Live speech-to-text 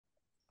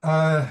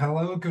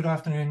Hello, good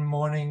afternoon,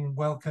 morning,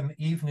 welcome,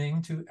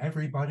 evening to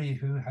everybody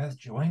who has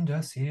joined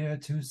us here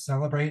to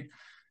celebrate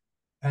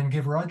and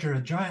give Roger a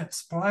giant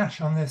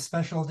splash on this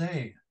special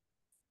day.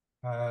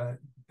 Uh,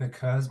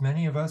 because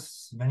many of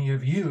us, many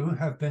of you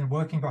have been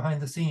working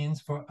behind the scenes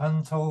for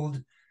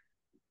untold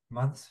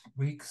months,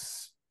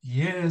 weeks,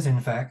 years, in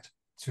fact,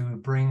 to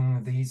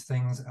bring these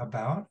things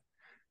about.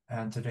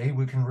 And today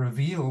we can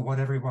reveal what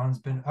everyone's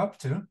been up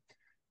to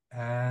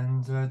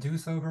and do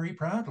so very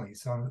proudly.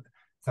 So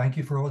thank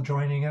you for all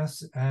joining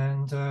us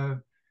and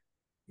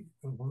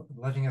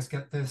letting us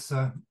get this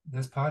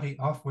party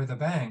off with a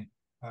bang.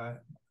 Uh,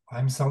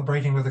 I'm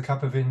celebrating with a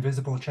cup of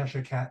invisible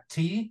Cheshire Cat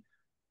tea,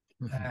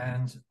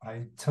 and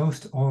I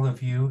toast all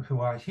of you who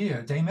are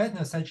here. Dame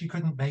Edna said she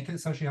couldn't make it,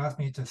 so she asked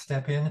me to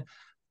step in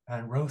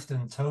and roast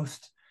and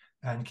toast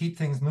and keep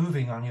things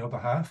moving on your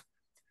behalf,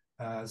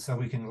 so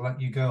we can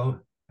let you go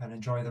and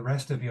enjoy the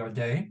rest of your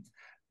day.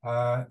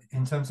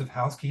 In terms of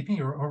housekeeping,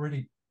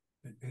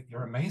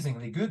 you're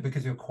amazingly good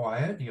because you're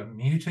quiet, you're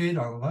muted.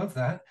 I love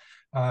that.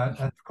 And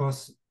of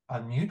course,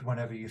 unmute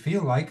whenever you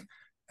feel like.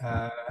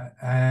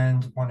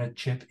 And want to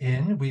chip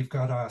in. We've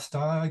got our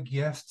star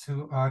guests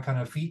who are kind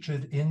of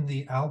featured in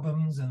the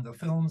albums and the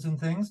films and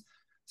things.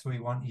 So we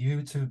want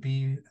you to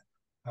be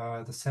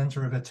the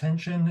center of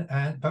attention.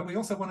 But we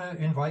also want to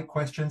invite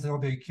questions. There'll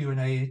be a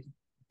Q&A,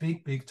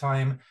 big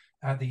time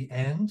at the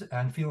end.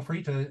 And feel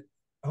free to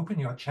open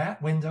your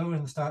chat window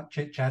and start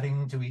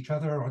chit-chatting to each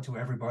other or to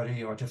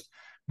everybody, or just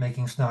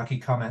making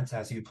snarky comments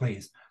as you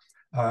please.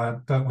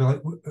 But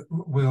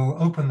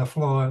we'll open the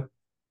floor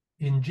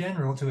in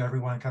general to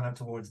everyone kind of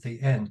towards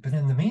the end. But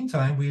in the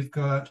meantime, we've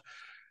got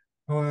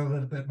a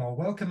little bit more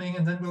welcoming,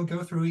 and then we'll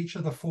go through each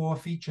of the four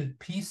featured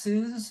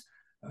pieces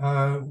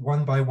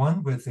one by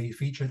one with the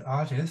featured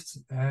artists,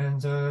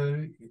 and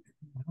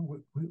we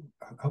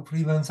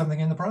hopefully learn something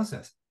in the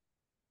process.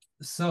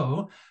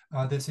 So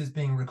this is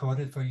being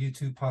recorded for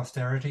YouTube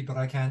posterity, but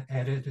I can't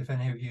edit if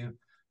any of you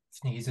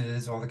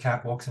sneezes or the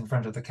cat walks in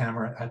front of the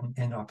camera at an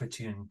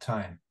inopportune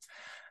time.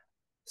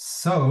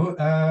 So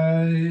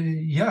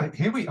yeah,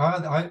 here we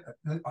are.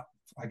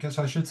 I guess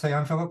I should say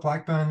I'm Philip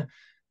Blackburn,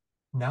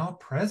 now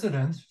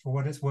president, for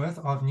what it's worth,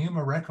 of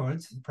Neuma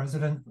Records,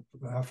 president,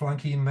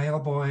 flunky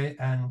mailboy,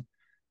 and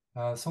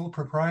sole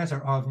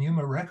proprietor of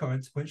Neuma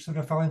Records, which sort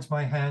of fell into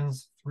my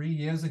hands 3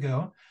 years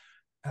ago.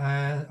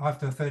 And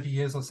after 30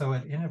 years or so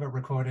at Innova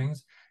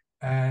Recordings.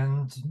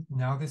 And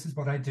now this is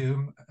what I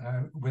do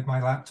with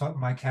my laptop,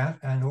 my cat,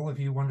 and all of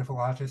you wonderful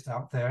artists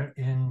out there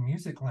in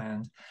music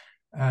land.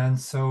 And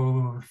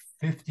so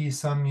 50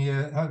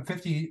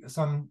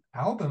 some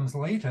albums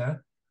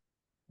later,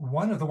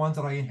 one of the ones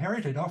that I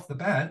inherited off the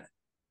bat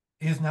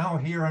is now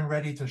here and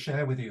ready to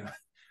share with you.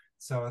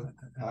 So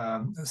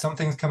some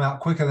things come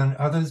out quicker than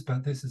others,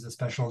 but this is a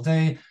special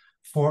day.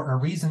 For a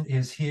Reason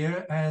is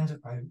here, and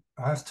I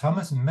asked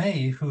Thomas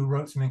May, who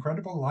wrote some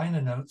incredible liner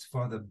notes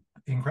for the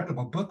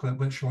incredible booklet,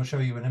 which we'll show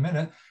you in a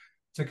minute,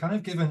 to kind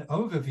of give an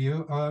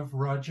overview of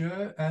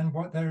Roger and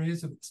what there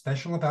is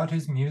special about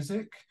his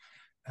music,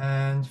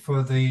 and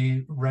for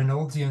the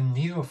Reynoldsian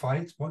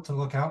neophytes, what to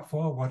look out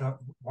for,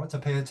 what to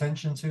pay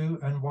attention to,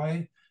 and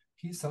why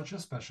he's such a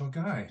special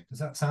guy. Does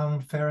that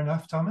sound fair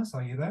enough, Thomas?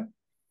 Are you there?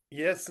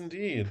 Yes,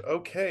 indeed.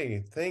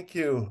 Okay, thank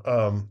you,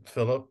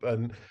 Philip,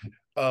 and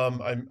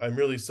I'm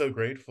really so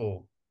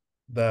grateful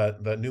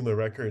that Numa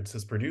Records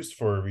has produced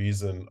For a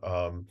Reason,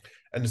 and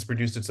has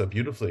produced it so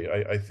beautifully.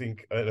 I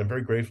think, and I'm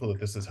very grateful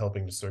that this is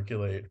helping to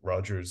circulate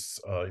Roger's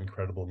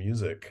incredible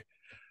music.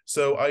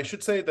 So I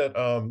should say that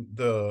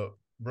the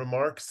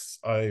remarks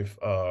I've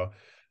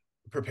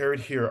prepared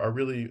here are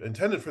really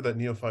intended for that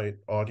neophyte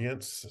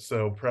audience.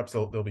 So perhaps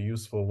they'll be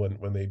useful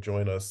when they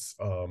join us.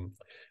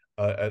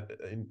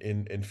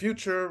 In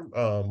future,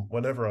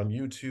 whenever on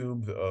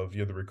YouTube,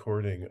 via the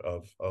recording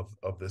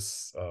of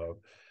this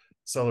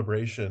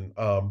celebration.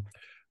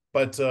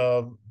 But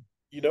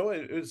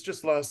it was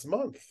just last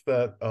month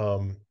that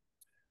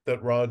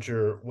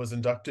Roger was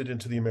inducted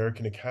into the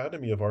American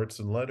Academy of Arts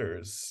and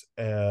Letters,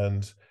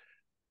 and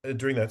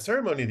during that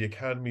ceremony, the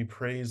Academy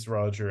praised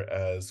Roger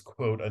as,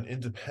 quote, an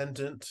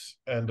independent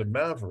and a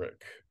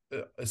maverick,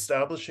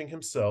 establishing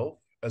himself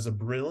as a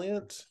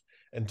brilliant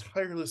and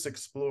tireless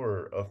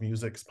explorer of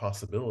music's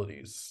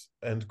possibilities,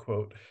 end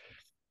quote.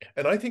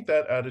 And I think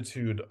that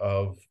attitude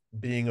of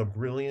being a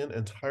brilliant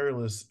and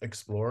tireless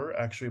explorer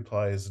actually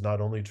applies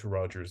not only to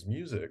Roger's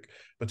music,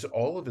 but to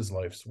all of his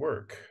life's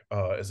work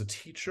as a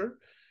teacher,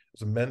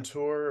 as a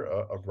mentor,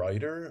 a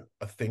writer,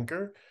 a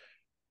thinker,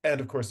 and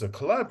of course a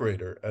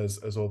collaborator,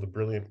 as all the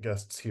brilliant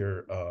guests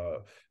here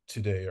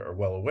today are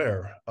well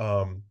aware.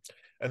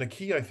 And a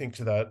key, I think,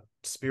 to that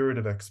spirit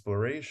of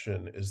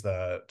exploration is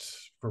that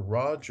for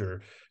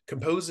Roger,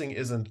 composing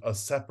isn't a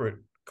separate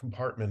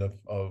compartment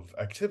of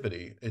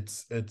activity.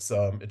 It's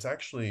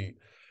actually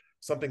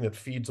something that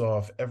feeds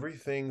off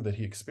everything that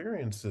he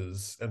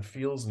experiences and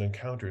feels and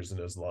encounters in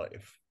his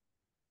life.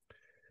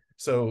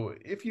 So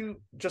if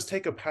you just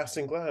take a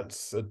passing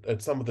glance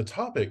at some of the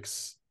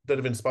topics that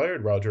have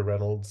inspired Roger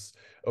Reynolds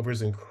over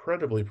his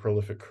incredibly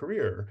prolific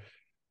career,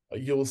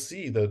 you'll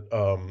see that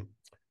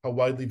how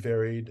widely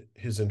varied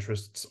his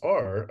interests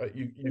are.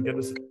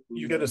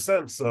 You get a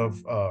sense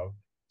of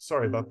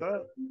sorry about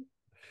that.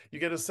 You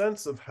get a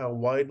sense of how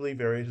widely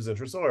varied his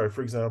interests are.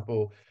 For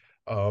example,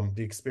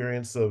 the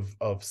experience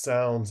of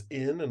sounds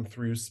in and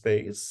through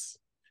space,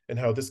 and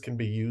how this can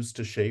be used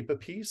to shape a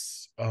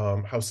piece,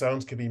 how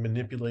sounds can be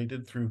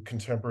manipulated through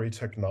contemporary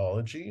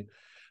technology.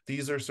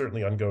 These are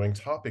certainly ongoing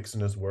topics in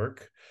his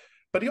work.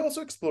 But he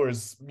also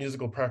explores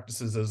musical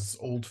practices as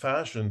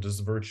old-fashioned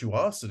as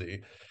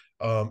virtuosity,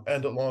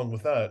 and along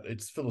with that,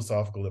 its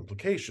philosophical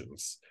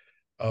implications.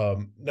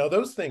 Now,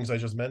 those things I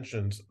just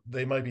mentioned,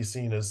 they might be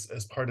seen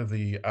as part of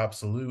the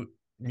absolute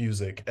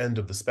music end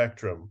of the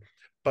spectrum,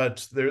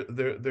 but there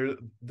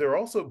are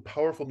also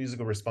powerful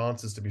musical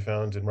responses to be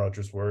found in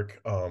Roger's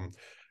work,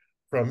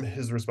 from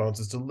his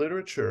responses to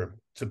literature,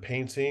 to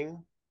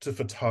painting, to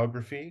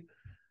photography,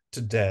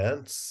 to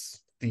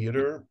dance,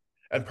 theater,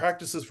 and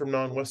practices from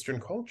non-Western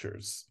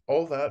cultures.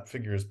 All that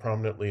figures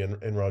prominently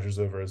in Roger's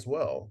oeuvre as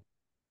well,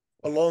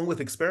 along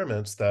with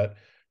experiments that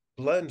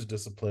blend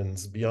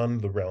disciplines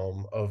beyond the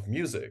realm of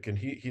music. And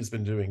he's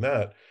been doing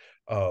that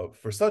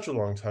for such a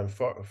long time,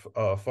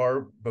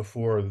 far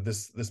before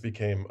this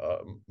became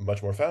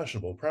much more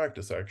fashionable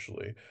practice,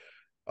 actually.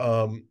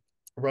 Um,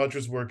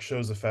 Roger's work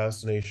shows a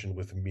fascination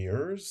with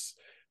mirrors,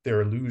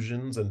 their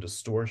illusions and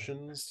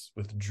distortions,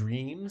 with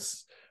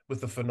dreams, with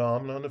the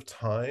phenomenon of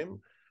time,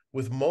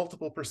 with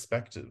multiple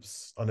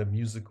perspectives on a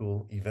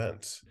musical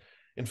event.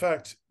 In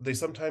fact, they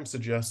sometimes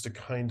suggest a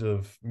kind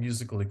of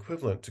musical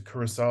equivalent to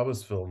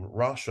Kurosawa's film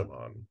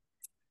Rashomon.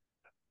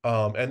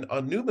 And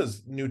on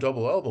Neuma's new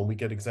double album, we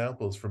get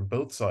examples from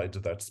both sides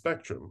of that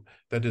spectrum.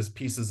 That is,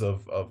 pieces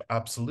of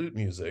absolute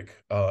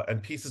music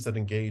and pieces that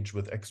engage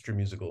with extra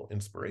musical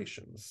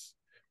inspirations.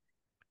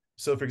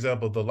 So, for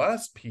example, the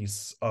last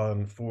piece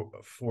on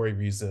For a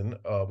Reason,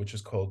 which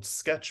is called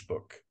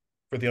Sketchbook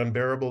for the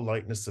Unbearable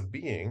Lightness of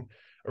Being,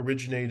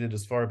 originated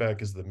as far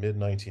back as the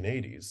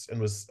mid-1980s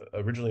and was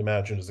originally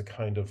imagined as a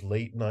kind of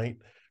late night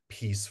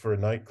piece for a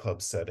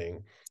nightclub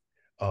setting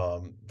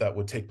that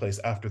would take place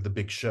after the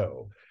big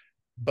show.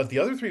 But the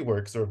other three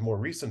works are of more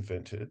recent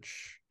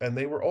vintage, and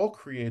they were all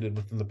created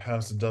within the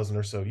past dozen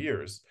or so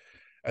years.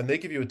 And they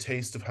give you a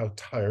taste of how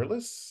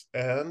tireless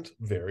and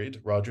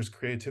varied Roger's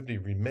creativity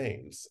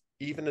remains,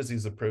 even as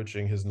he's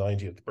approaching his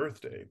 90th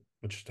birthday,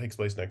 which takes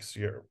place next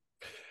year.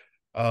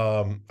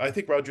 I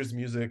think Roger's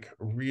music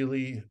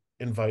really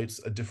invites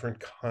a different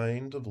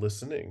kind of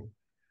listening.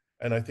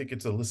 And I think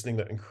it's a listening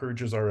that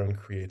encourages our own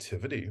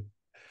creativity.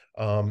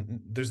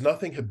 There's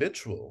nothing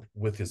habitual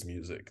with his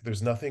music.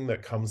 There's nothing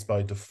that comes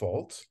by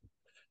default.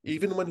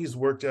 Even when he's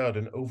worked out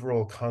an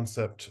overall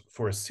concept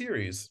for a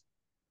series,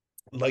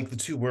 like the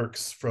two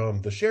works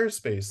from the Share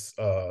Space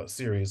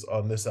series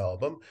on this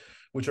album,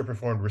 which are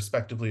performed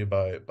respectively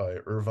by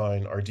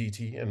Irvine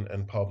Arditti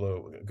and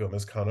Pablo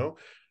Gomez Cano,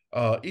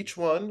 each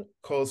one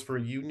calls for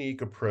a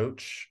unique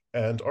approach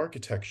and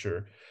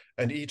architecture,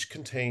 and each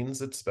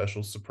contains its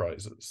special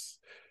surprises.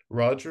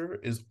 Roger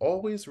is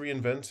always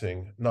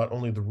reinventing not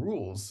only the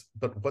rules,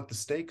 but what the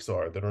stakes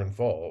are that are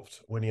involved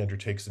when he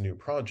undertakes a new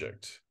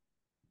project.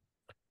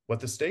 What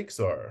the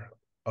stakes are.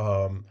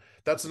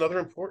 That's another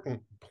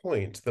important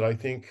point that I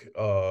think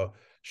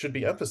should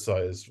be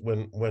emphasized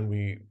when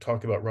we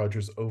talk about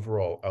Roger's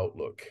overall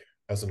outlook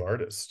as an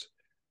artist.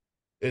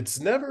 It's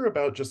never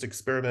about just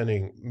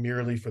experimenting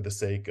merely for the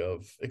sake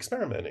of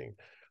experimenting.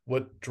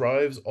 What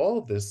drives all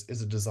of this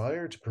is a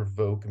desire to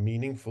provoke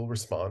meaningful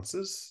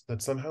responses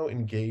that somehow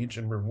engage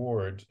and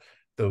reward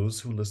those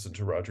who listen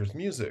to Roger's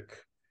music.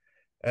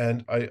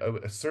 And I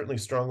certainly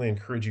strongly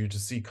encourage you to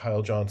see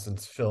Kyle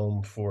Johnson's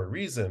film For a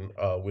Reason,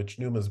 which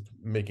Neuma's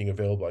making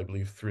available, I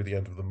believe, through the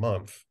end of the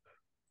month,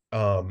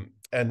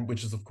 and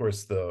which is, of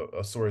course,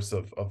 a source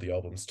of the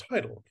album's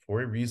title,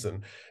 For a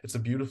Reason. It's a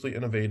beautifully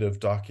innovative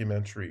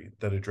documentary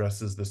that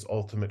addresses this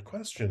ultimate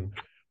question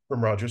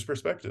from Roger's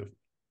perspective.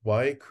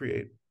 Why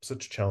create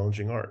such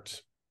challenging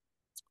art?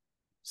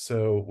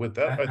 So with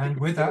that, I think And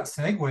with that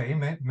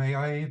segue, may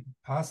I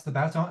pass the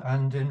baton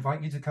and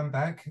invite you to come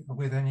back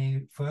with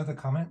any further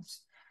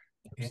comments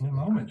in a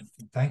moment.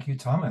 Thank you,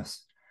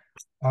 Thomas.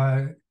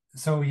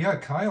 So yeah,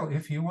 Kyle,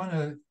 if you want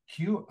to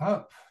cue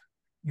up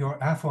your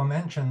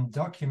aforementioned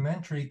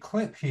documentary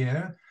clip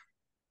here,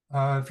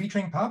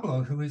 featuring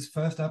Pablo, who is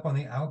first up on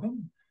the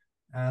album,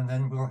 and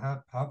then we'll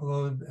have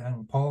Pablo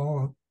and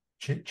Paul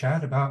chit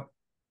chat about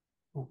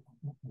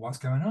what's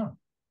going on.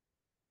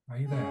 Are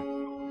you there?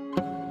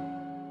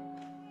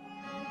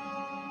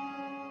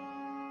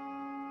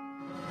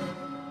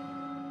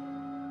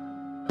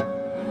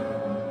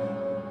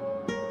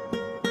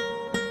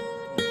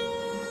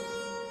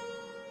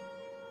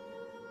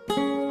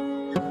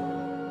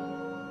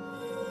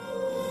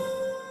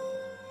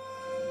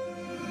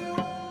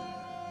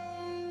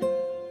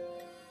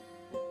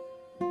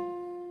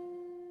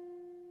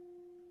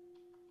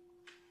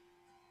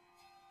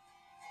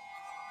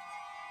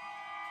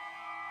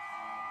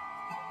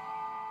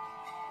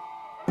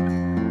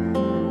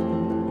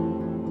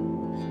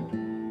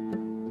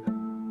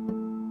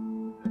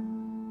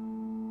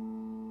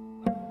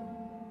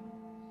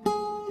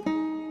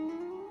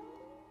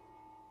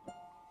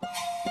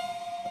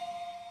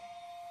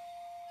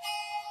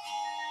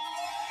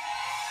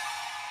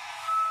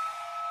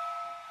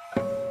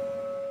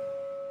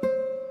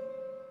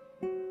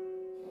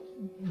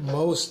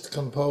 most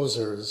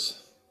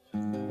composers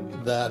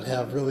that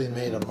have really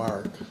made a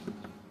mark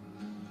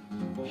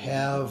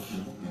have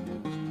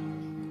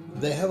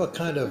a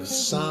kind of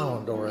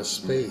sound or a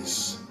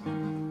space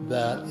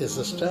that is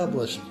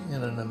established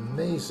in an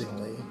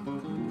amazingly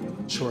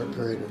short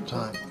period of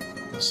time.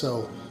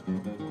 So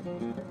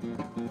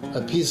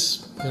a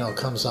piece,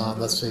 comes on,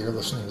 let's say you're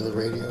listening to the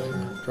radio,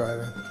 you're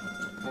driving,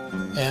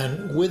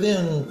 and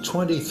within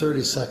 20,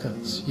 30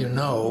 seconds,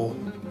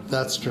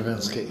 that's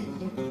Stravinsky,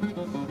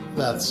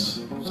 that's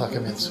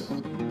Takemitsu,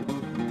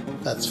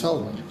 that's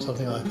Feldman,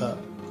 something like that,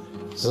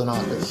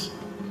 Xenakis.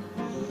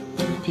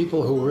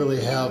 People who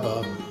really have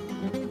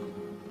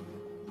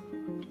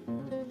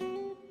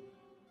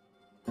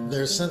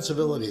their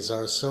sensibilities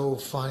are so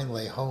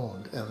finely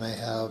honed, and they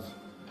have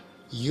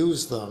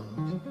used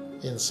them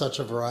in such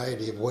a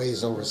variety of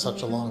ways over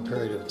such a long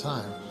period of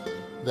time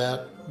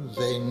that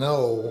they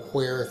know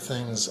where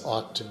things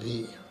ought to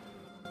be.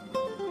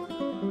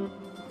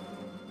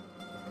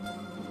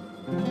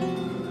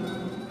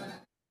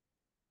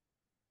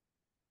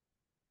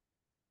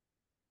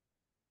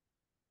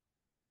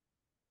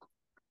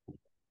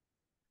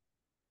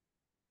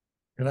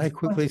 Can I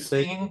quickly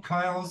say? Seeing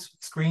Kyle's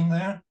screen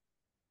there?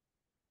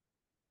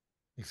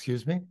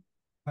 Excuse me?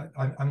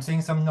 I'm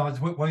seeing some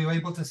nods. Were you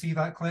able to see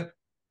that clip?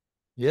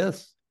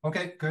 Yes.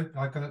 Okay, good.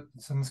 I've got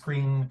some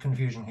screen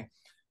confusion here.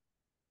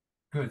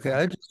 Good. Okay,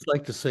 I'd just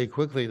like to say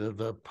quickly that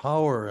the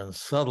power and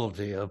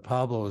subtlety of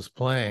Pablo's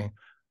playing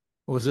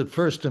was at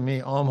first to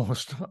me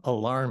almost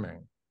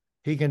alarming.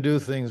 He can do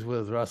things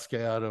with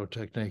rasgueado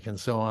technique and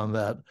so on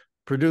that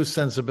produce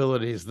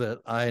sensibilities that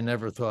I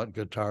never thought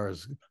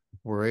guitars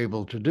were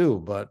able to do,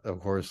 but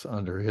of course,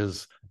 under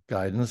his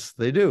guidance,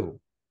 they do.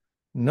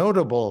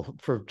 Notable,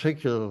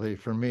 particularly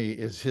for me,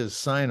 is his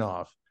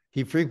sign-off.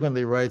 He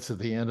frequently writes at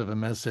the end of a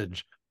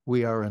message,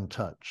 "We are in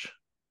touch."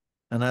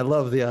 And I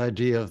love the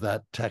idea of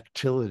that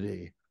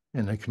tactility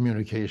in a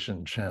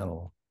communication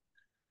channel.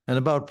 And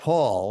about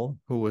Paul,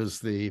 who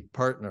was the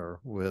partner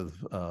with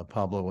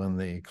Pablo in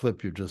the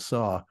clip you just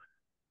saw,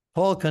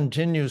 Paul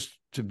continues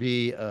to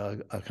be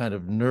a kind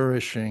of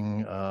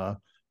nourishing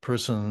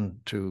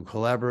person to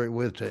collaborate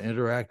with, to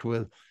interact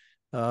with.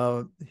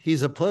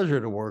 He's a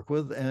pleasure to work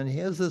with, and he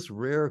has this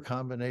rare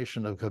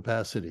combination of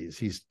capacities.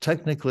 He's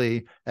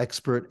technically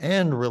expert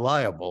and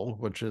reliable,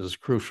 which is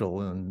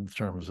crucial in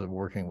terms of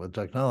working with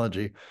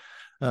technology,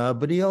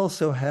 but he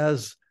also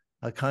has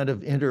a kind of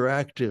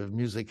interactive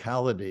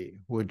musicality,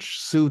 which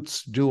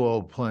suits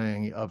duo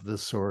playing of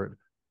this sort.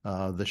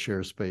 The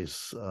share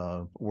space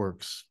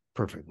works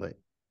perfectly.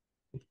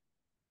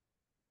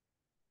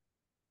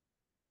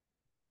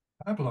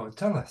 Pablo,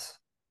 tell us,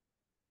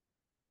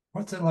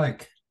 what's it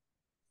like?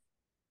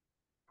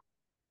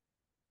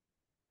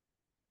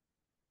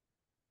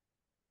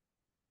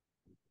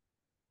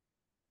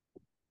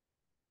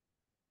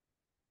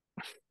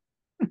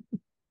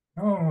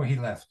 Oh, he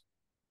left.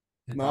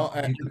 No,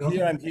 I'm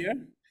here.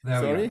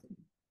 There Sorry.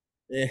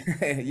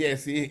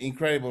 Yes,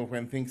 incredible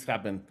when things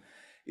happen.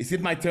 Is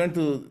it my turn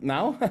to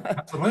now?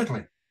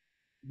 Absolutely.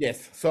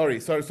 Yes.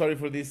 Sorry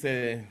for this.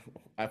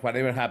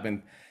 Whatever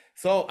happened.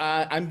 So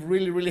I'm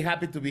really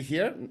happy to be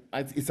here.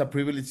 It's a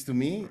privilege to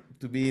me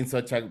to be in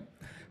such a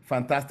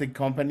fantastic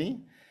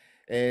company.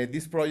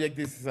 This project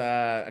is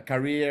a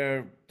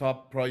career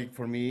top project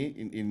for me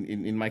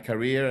in my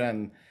career,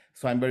 and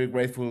so I'm very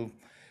grateful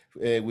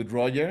with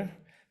Roger.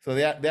 So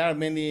there are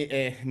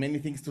many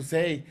things to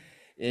say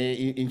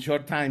in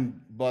short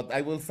time, but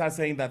I will start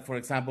saying that, for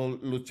example,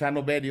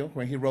 Luciano Berio,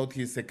 when he wrote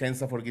his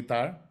Sequenza for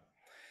guitar,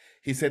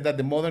 he said that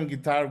the modern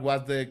guitar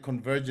was the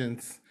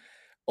convergence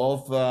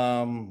of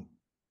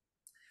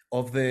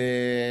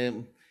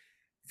the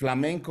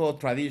flamenco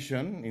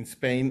tradition in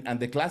Spain and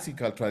the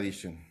classical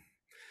tradition.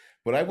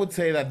 But I would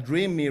say that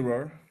Dream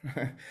Mirror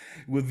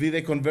would be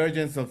the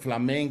convergence of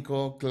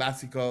flamenco,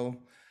 classical,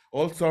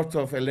 all sorts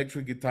of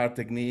electric guitar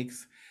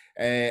techniques,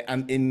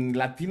 and in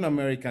Latin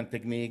American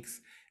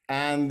techniques,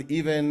 and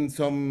even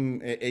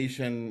some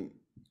Asian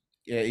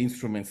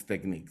instruments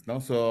techniques. No?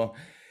 So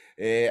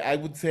I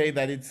would say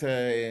that it's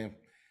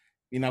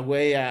in a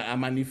way a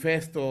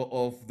manifesto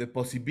of the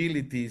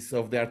possibilities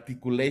of the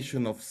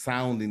articulation of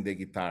sound in the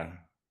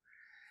guitar.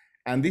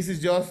 And this is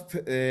just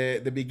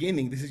the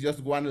beginning. This is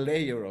just one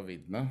layer of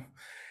it. No?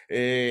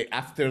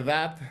 After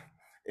that,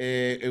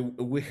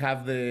 we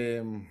have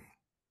the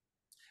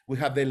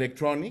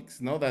electronics.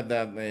 No, that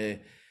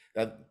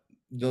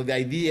the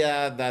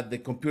idea that the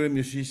computer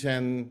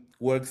musician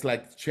works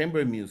like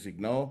chamber music.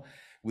 No,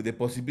 with the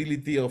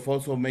possibility of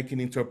also making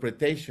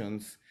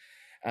interpretations.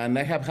 And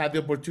I have had the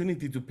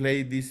opportunity to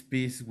play this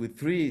piece with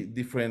 3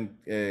 different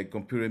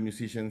computer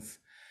musicians,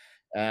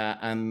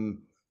 and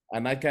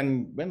I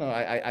can,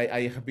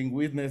 I have been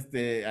witnessed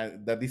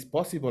that it's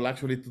possible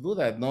actually to do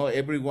that. No,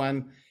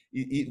 everyone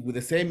with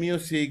the same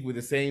music, with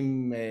the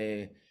same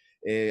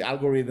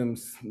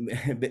algorithms,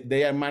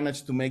 they are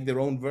managed to make their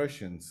own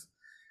versions,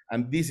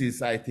 and this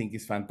is, I think,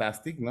 is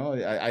fantastic. No,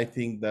 I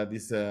think that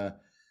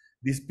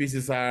these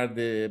pieces are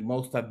the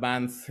most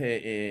advanced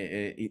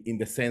in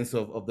the sense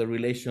of the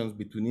relations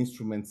between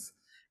instruments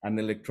and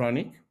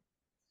electronic.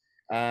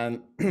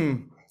 And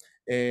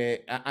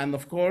and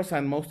of course,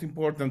 and most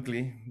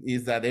importantly,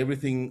 is that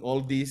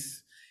all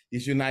this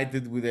is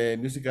united with the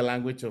musical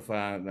language of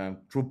a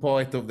true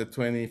poet of the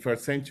 21st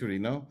century,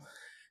 no?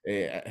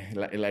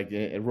 Like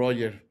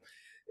Roger.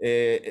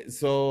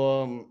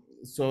 So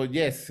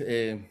yes,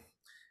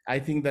 I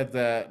think that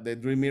the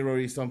Dream Mirror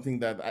is something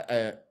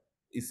that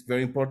is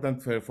very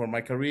important for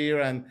my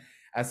career. And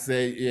as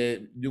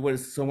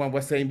someone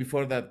was saying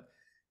before, that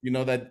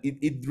that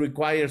it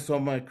requires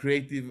some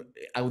creative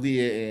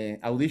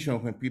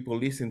audition when people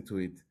listen to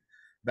it.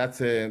 That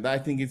I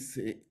think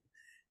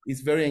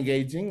it's very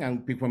engaging,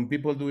 and when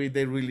people do it,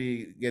 they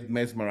really get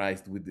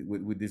mesmerized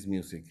with this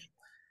music.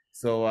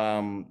 So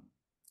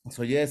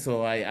so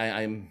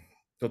I'm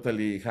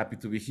totally happy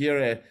to be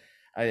here.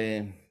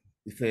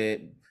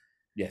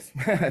 Yes,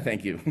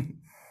 thank you.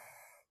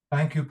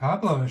 Thank you,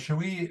 Pablo. Shall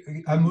we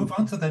move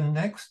on to the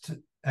next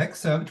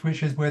excerpt,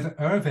 which is with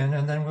Irvine,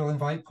 and then we'll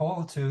invite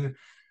Paul to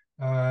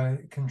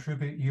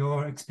contribute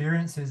your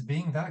experiences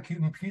being that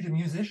computer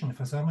musician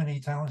for so many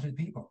talented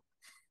people.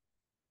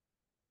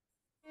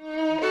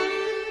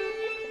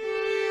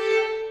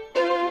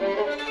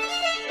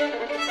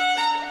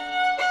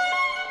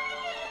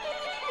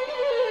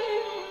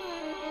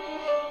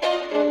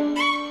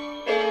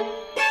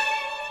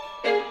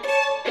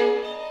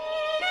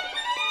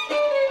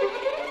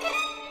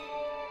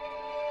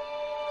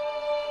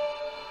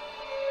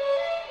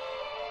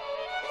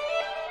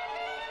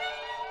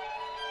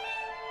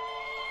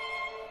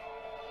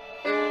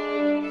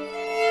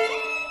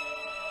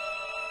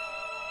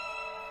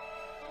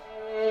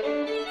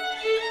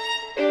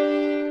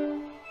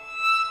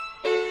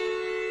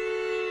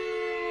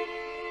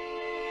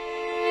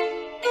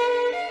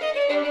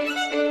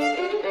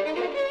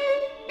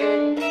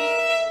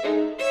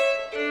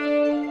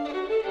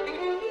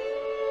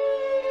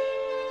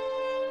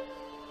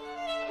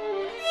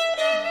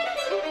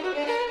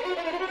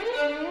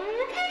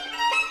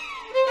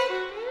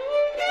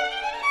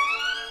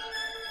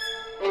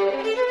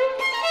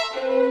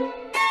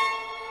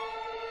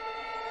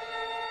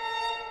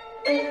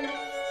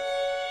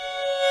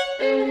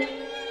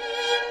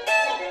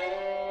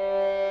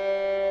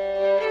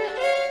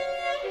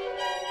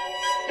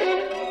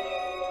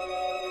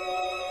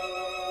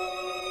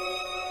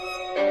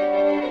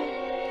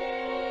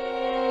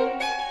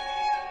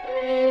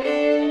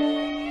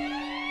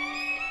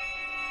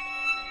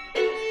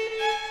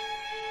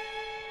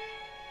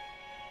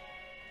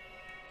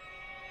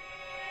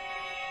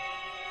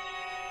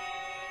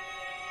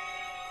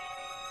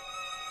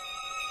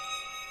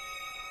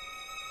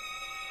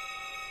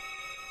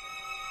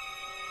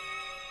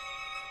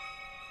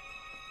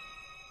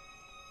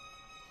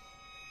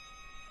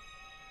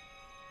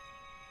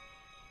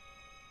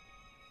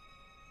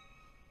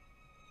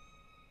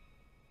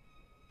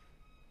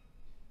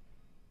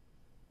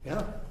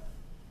 Yeah.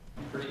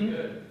 Pretty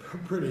good.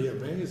 Pretty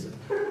amazing.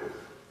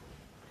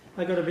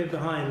 I got a bit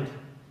behind.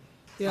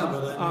 Yeah,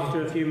 but I after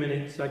mean, a few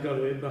minutes, I got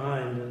a bit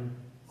behind, and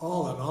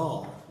all in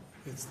all,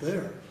 it's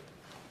there.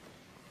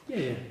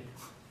 yeah.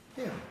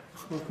 Yeah.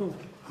 Well, cool.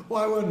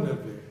 Why wouldn't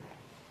it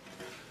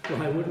be?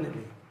 Why wouldn't it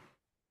be?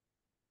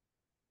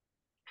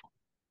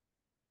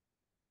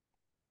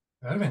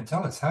 Irvine,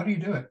 tell us, how do you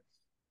do it?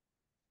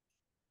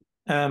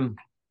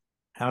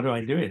 How do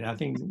I do it? I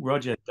think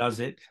Roger does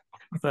it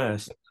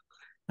first,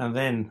 and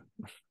then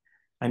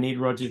I need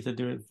Roger to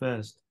do it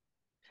first.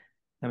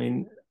 I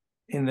mean,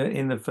 in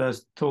the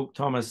first talk,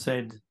 Thomas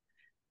said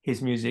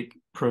his music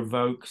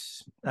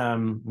provokes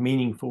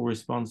meaningful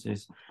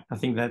responses. I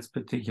think that's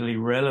particularly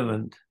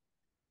relevant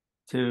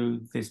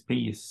to this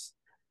piece,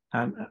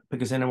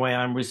 because in a way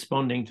I'm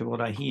responding to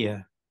what I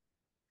hear.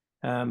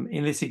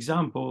 In this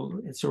example,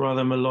 it's a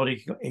rather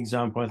melodic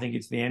example. I think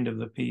it's the end of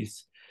the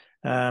piece.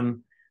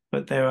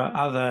 But there are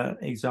other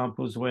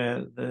examples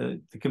where the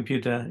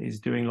computer is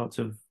doing lots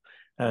of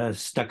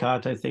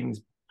staccato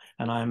things,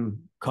 and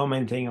I'm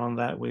commenting on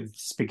that with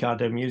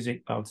spiccato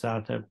music,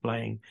 pulsato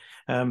playing.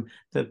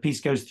 The piece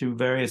goes through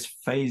various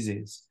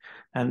phases,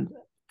 and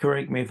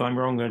correct me if I'm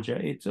wrong, Roger,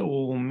 it's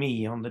all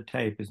me on the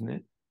tape, isn't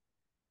it?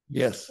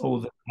 Yes. All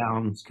the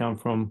sounds come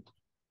from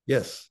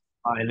Yes.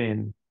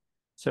 violin.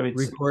 So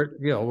it's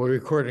we're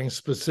recording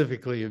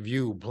specifically of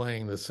you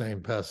playing the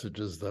same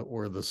passages that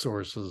were the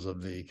sources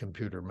of the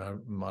computer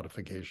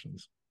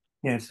modifications.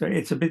 yeah, so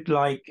it's a bit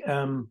like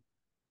Irvine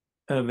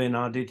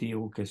Arditti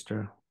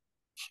Orchestra,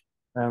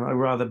 a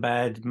rather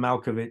bad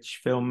Malkovich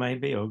film,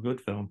 maybe, or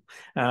good film,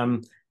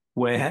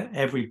 where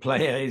every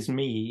player is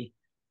me,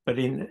 but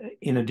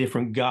in a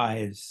different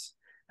guise,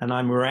 and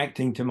I'm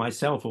reacting to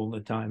myself all the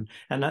time.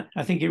 And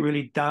I think it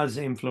really does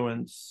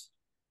influence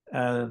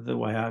the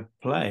way I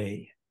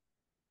play,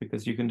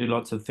 because you can do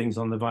lots of things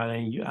on the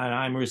violin, and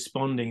I'm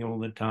responding all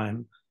the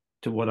time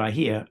to what I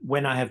hear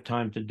when I have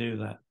time to do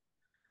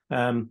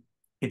that.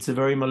 It's a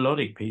very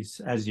melodic piece,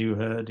 as you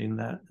heard in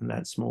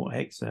that small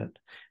excerpt.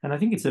 And I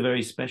think it's a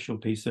very special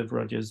piece of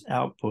Roger's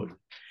output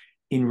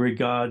in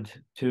regard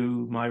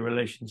to my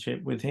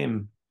relationship with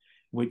him,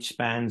 which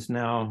spans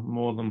now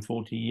more than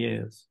 40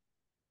 years.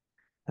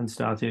 and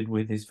started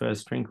with his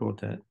first string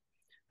quartet.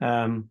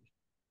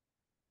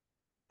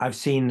 I've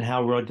seen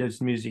how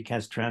Roger's music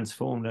has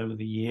transformed over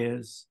the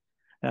years.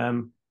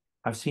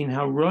 I've seen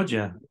how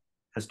Roger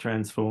has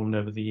transformed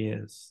over the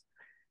years.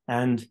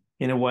 And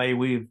in a way,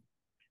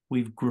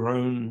 we've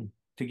grown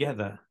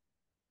together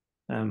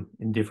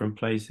in different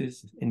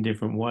places, in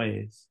different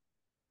ways.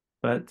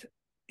 But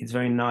it's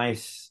very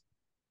nice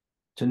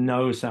to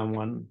know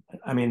someone.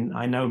 I mean,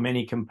 I know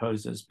many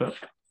composers, but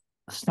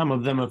some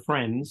of them are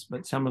friends,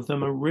 but some of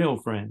them are real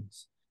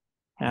friends.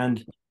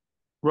 And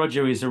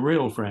Roger is a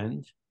real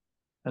friend,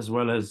 as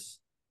well as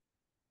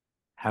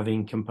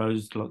having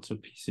composed lots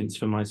of pieces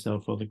for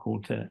myself or the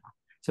quartet.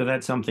 So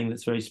that's something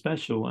that's very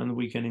special, and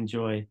we can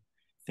enjoy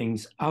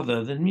things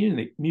other than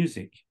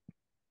music.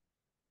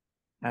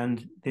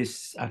 And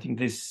this, I think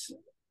this,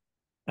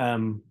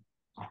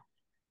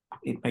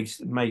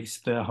 it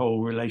makes the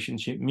whole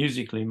relationship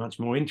musically much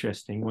more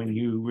interesting. When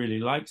you really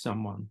like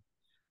someone,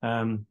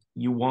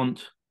 you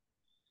want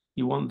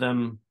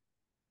them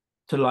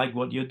to like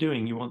what you're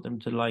doing. You want them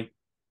to like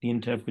the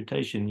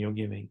interpretation you're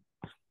giving.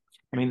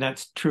 I mean,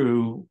 that's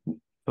true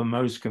for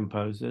most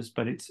composers,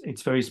 but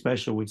it's very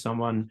special with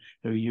someone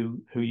who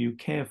you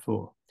care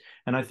for.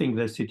 And I think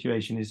the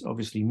situation is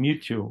obviously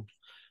mutual.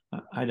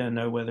 I don't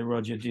know whether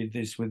Roger did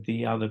this with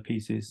the other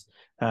pieces,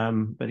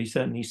 but he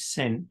certainly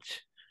sent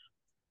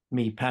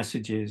me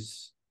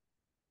passages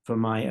for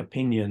my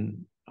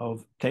opinion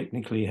of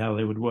technically how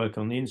they would work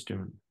on the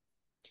instrument.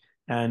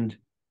 And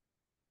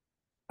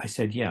I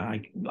said, yeah,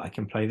 I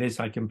can play this,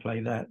 I can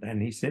play that.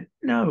 And he said,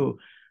 no,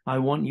 I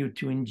want you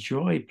to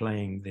enjoy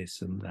playing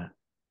this and that.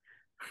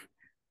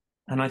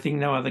 And I think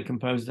no other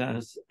composer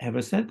has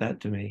ever said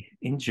that to me.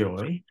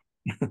 Enjoy.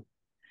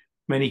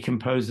 Many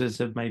composers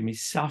have made me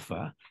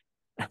suffer.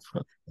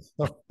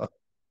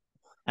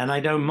 And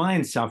I don't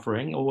mind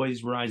suffering,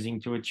 always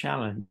rising to a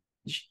challenge.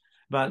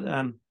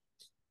 But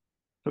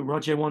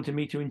Roger wanted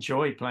me to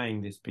enjoy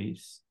playing this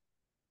piece.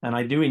 And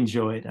I do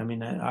enjoy it. I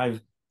mean, I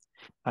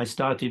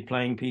started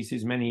playing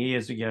pieces many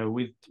years ago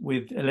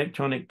with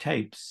electronic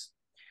tapes,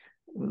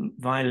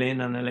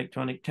 violin and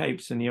electronic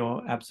tapes, and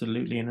you're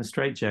absolutely in a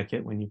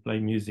straitjacket when you play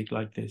music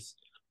like this.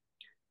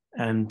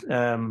 And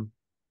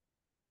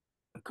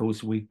of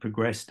course, we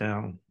progressed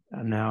now,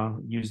 and now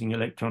using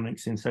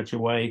electronics in such a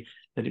way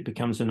that it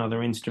becomes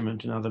another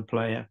instrument, another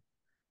player.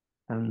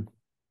 And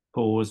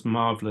Paul was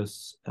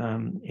marvelous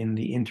in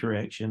the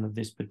interaction of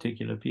this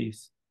particular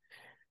piece.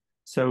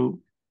 So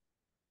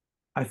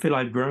I feel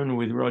I've grown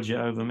with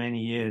Roger over many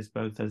years,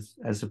 both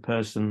as a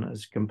person,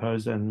 as a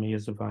composer, and me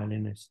as a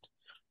violinist.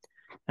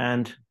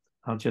 And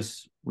I'll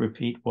just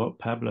repeat what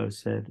Pablo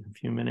said a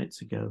few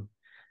minutes ago.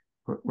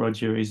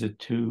 Roger is a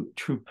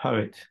true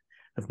poet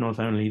of not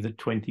only the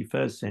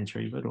 21st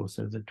century, but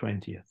also the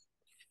 20th.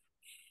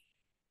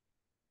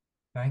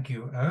 Thank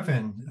you,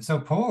 Irvine. So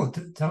Paul,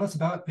 tell us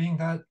about being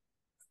the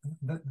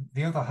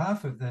other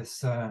half of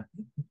this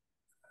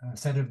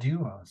set of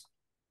duos.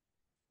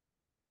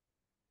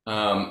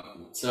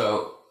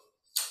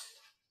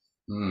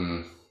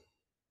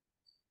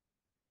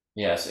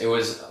 Yes, it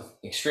was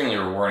extremely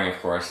rewarding, of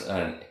course.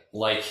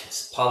 Like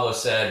Pablo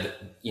said,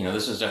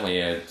 this was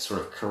definitely a sort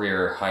of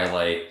career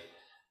highlight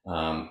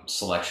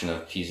selection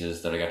of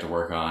pieces that I got to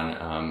work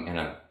on. And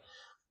I'm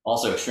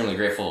also extremely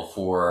grateful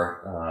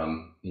for,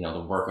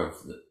 the work of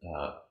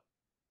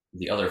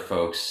the other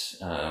folks,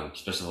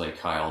 specifically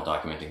Kyle,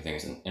 documenting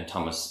things. And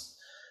Thomas,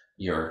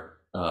 your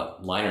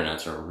liner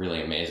notes are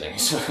really amazing.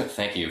 So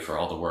thank you for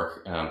all the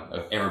work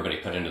everybody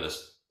put into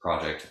this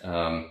project.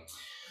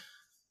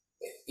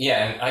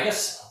 Yeah, and I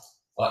guess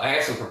I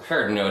have some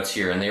prepared notes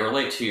here, and they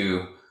relate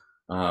to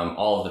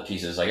all of the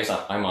pieces. I guess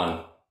I'm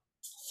on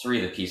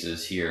 3 of the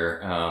pieces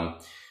here,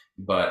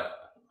 but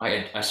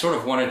I sort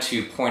of wanted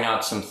to point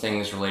out some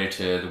things related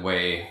to the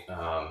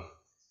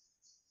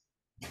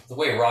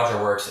way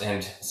Roger works,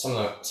 and some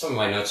of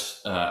my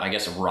notes, I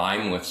guess,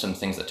 rhyme with some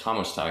things that Tom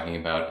was talking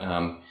about,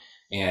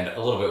 and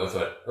a little bit with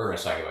what Irvine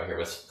was talking about here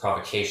with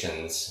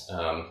provocations.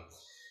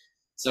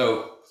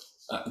 So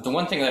the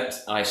one thing that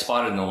I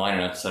spotted in the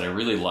liner notes that I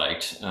really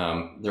liked,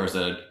 there was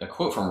a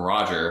quote from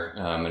Roger,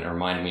 and it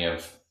reminded me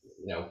of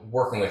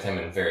working with him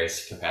in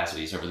various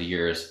capacities over the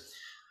years.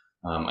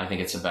 I think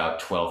it's about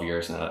 12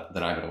 years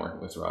that I've been working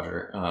with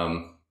Roger.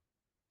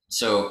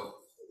 So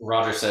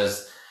Roger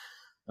says,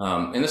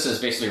 and this is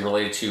basically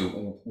related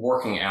to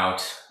working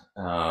out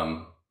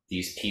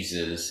these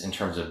pieces in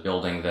terms of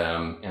building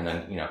them, and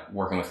then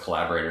working with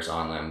collaborators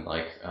on them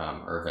like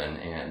Irvine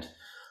and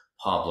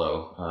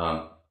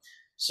Pablo.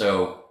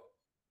 So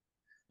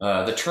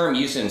the term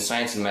used in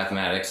science and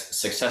mathematics,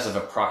 successive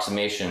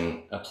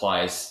approximation,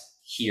 applies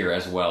here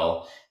as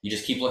well. You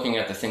just keep looking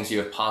at the things you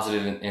have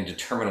posited and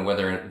determine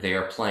whether they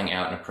are playing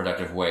out in a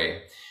productive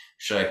way.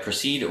 Should I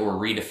proceed or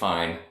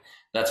redefine?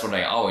 That's what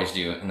I always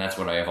do, and that's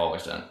what I have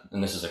always done.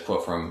 And this is a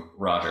quote from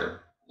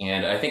Roger.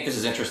 And I think this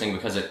is interesting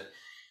because it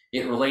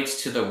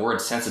relates to the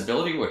word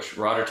sensibility, which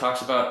Roger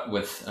talks about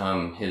with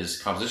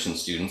his composition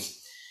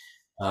students.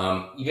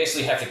 You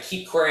basically have to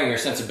keep querying your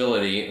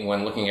sensibility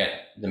when looking at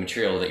the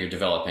material that you're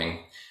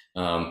developing.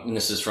 And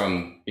this is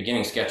from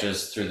beginning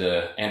sketches through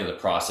the end of the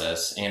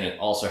process. And it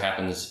also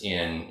happens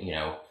in,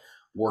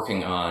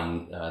 working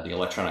on the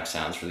electronic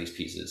sounds for these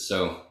pieces.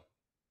 So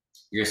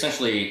you're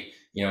essentially,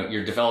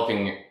 you're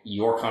developing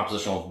your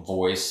compositional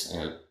voice,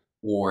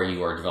 or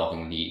you are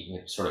developing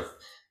the sort of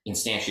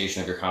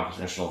instantiation of your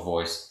compositional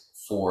voice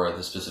for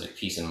the specific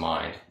piece in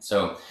mind.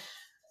 So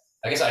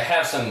I guess I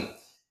have some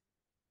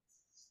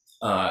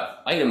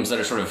items that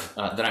are sort of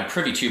that I'm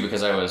privy to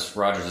because I was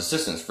Roger's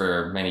assistant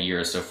for many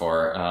years so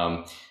far.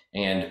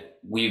 And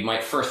we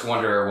might first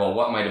wonder, well,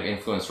 what might have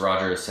influenced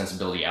Roger's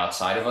sensibility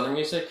outside of other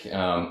music?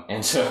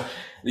 And so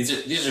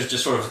these are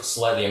just sort of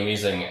slightly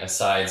amusing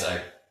asides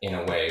in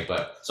a way.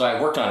 But so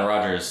I worked on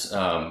Roger's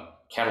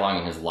catalog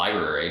in his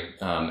library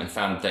and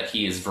found that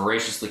he has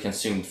voraciously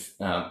consumed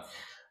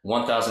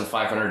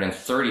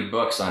 1,530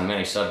 books on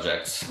many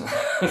subjects.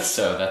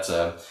 So that's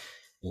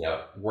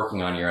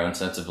working on your own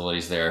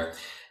sensibilities there.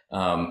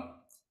 And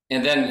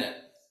then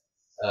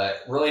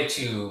related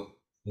to,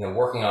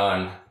 working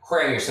on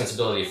acquiring your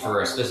sensibility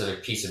for a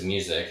specific piece of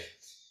music.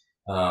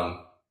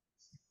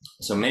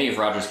 So many of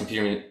Roger's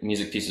computer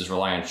music pieces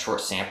rely on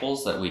short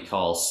samples that we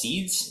call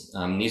seeds.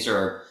 These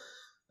are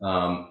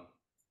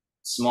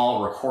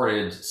small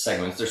recorded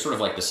segments. They're sort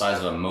of like the size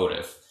of a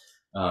motive.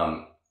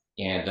 And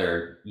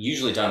they're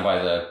usually done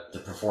by the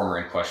performer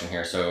in question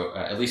here. So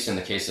at least in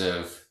the case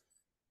of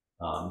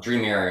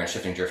Dream Mirror and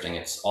Shifting Drifting,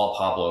 it's all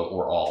Pablo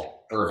or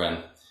all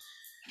Irvine.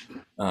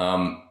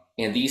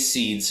 And these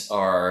seeds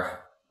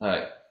are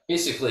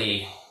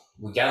basically,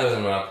 we gather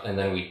them up and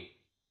then we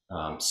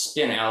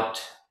spin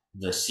out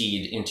the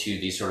seed into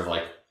these sort of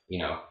like,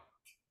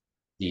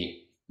 the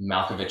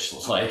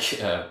Malkovich, like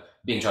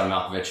being John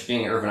Malkovich,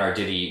 being Irvine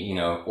Arditti,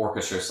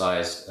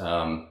 orchestra-sized,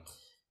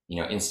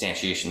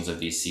 instantiations of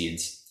these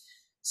seeds.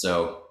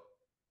 So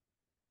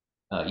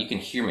you can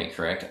hear me,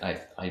 correct?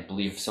 I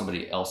believe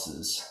somebody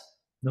else's.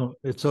 No,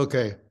 it's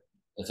okay.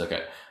 It's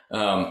okay.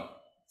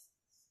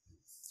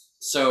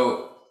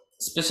 So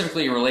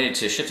specifically related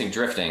to Shifting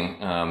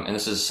Drifting, and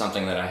this is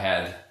something that I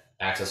had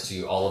access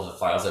to all of the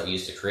files that we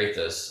used to create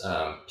this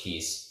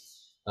piece.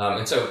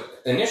 And so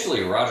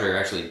initially Roger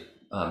actually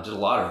did a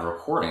lot of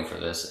recording for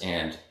this,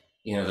 and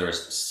there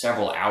was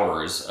several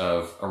hours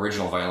of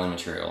original violin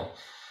material.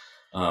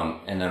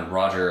 And then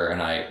Roger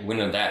and I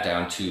winnowed that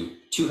down to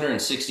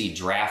 260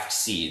 draft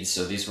seeds.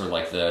 So these were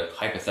like the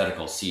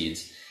hypothetical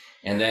seeds.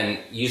 And then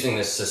using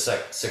this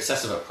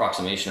successive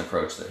approximation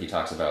approach that he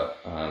talks about,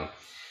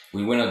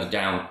 we winnowed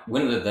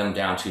them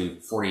down to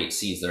 48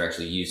 seeds that are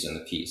actually used in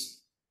the piece.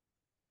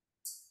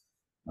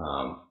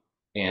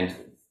 And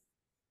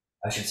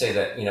I should say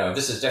that,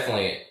 this is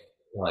definitely,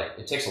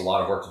 it takes a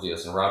lot of work to do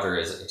this, and Roger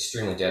is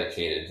extremely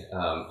dedicated.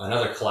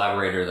 Another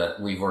collaborator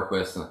that we've worked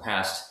with in the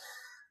past,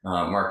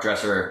 Mark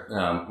Dresser,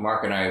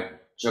 Mark and I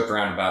joked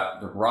around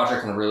about that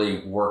Roger can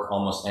really work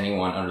almost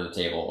anyone under the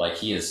table. Like,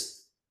 he is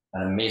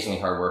an amazingly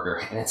hard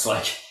worker, and it's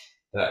like,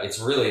 it's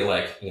really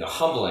like,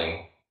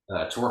 humbling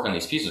to work on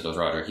these pieces with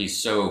Roger.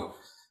 He's so,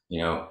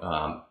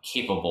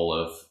 capable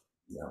of,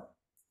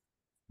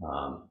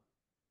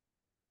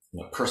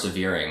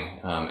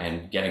 persevering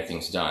and getting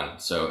things done.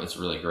 So it's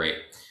really great.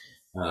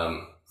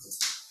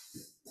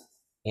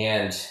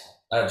 And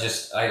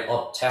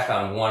I'll tack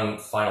on one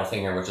final thing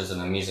here, which is an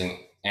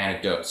amusing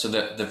anecdote. So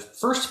the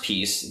first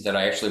piece that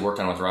I actually worked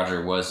on with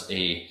Roger was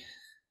a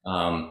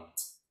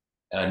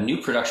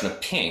new production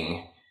of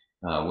Ping,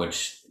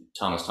 which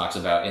Thomas talks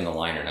about in the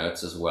liner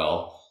notes as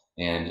well.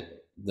 And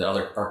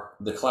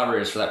the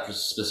collaborators for that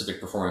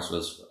specific performance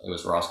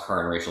was Ross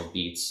Carr and Rachel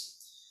Beats,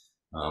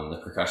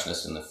 the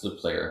percussionist and the flute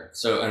player.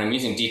 So an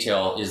amusing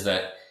detail is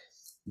that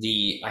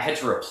I had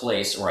to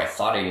replace, or I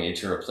thought I needed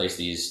to replace,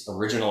 these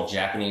original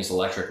Japanese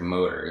electric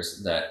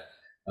motors that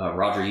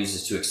Roger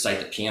uses to excite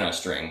the piano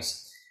strings.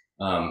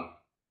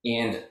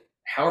 And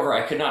however,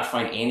 I could not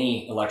find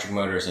any electric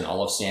motors in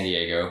all of San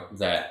Diego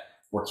that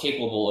were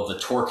capable of the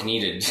torque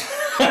needed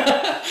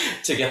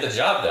to get the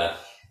job done.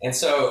 And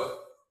so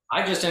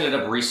I just ended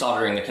up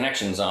resoldering the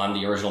connections on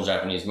the original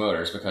Japanese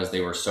motors because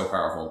they were so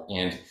powerful.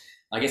 And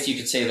I guess you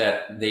could say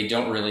that they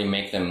don't really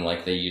make them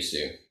like they used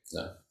to.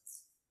 So.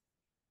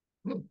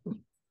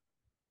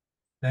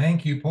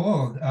 Thank you,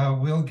 Paul.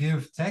 We'll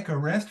give tech a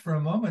rest for a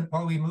moment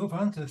while we move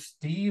on to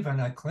Steve and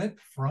a clip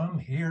from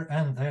Here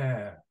and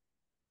There.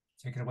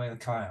 Take it away,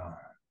 Kyle.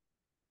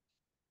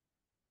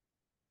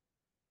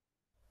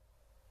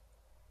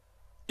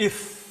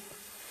 If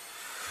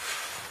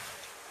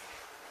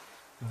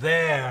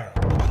there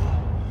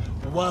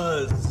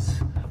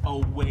was a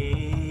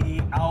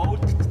way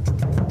out,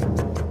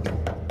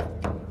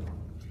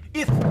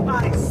 if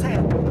I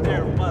said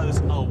there was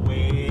a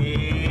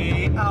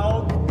way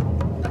out,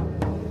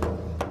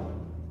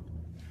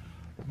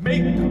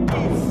 make me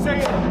say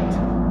it,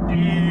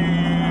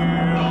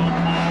 dear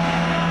ones.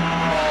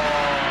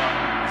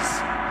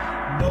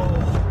 No,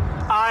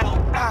 I'll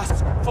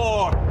ask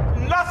for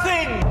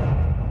nothing.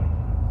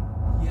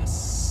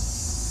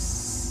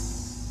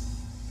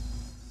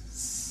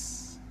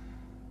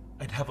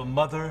 I'd have a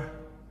mother,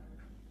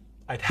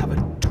 I'd have a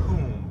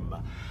tomb.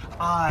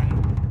 I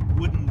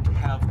wouldn't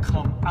have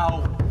come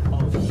out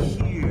of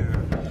here.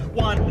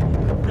 One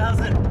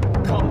doesn't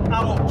come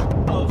out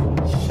of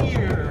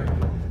here.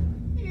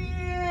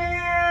 Here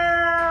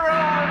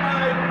are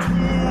my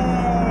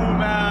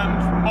tomb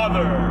and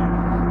mother.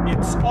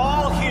 It's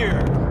all here.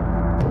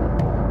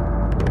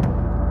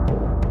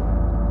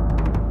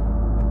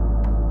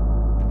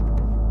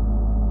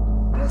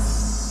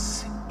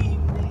 This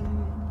evening,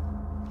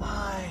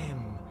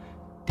 I'm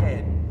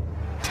dead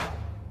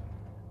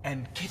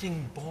and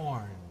getting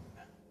born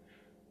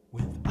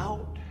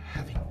without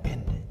having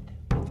ended,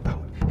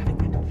 without having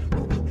ended,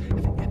 without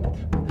having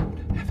ended,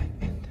 without having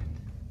ended.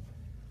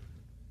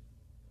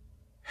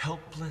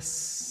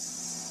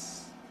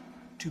 Helpless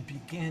to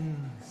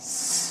begin.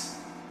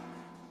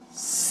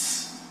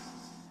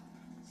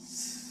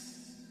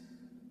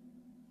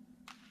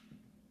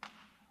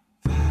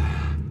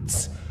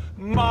 That's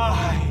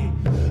my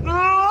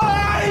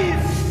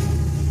life!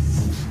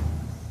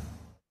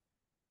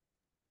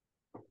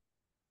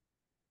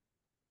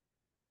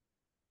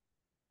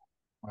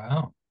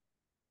 Wow.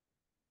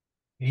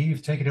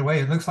 Eve, take it away.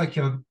 It looks like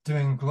you're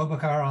doing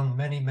Globocar on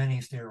many, many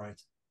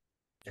steroids.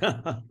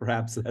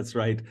 Perhaps that's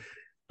right.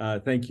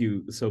 Thank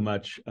you so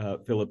much,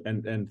 Philip,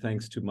 and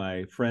thanks to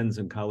my friends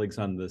and colleagues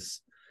in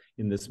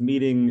this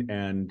meeting,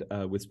 and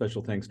with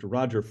special thanks to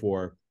Roger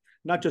for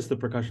not just the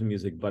percussion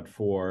music, but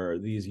for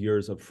these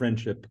years of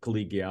friendship,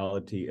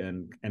 collegiality,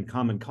 and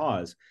common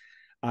cause.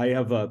 I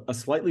have a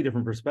slightly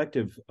different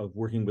perspective of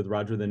working with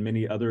Roger than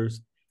many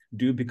others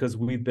do, because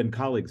we've been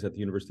colleagues at the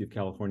University of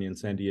California in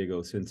San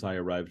Diego since I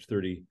arrived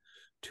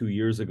 32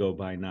 years ago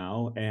by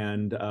now,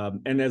 and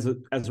as a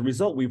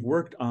result, we've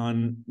worked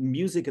on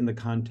music in the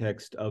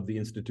context of the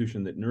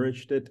institution that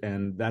nourished it,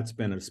 and that's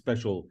been a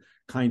special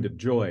kind of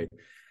joy.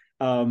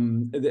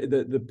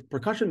 The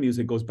percussion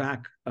music goes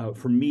back,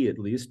 for me at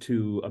least,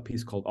 to a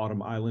piece called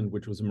Autumn Island,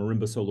 which was a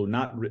marimba solo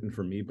not written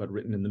for me, but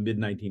written in the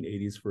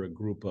mid-1980s for a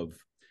group of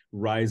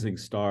rising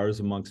stars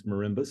amongst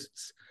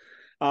marimbaists.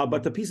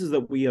 But the pieces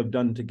that we have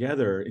done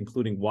together,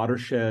 including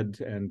Watershed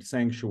and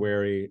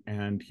Sanctuary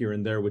and Here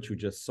and There, which you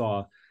just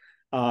saw,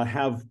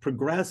 have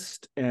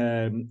progressed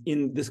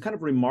in this kind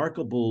of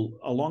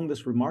along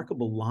this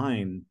remarkable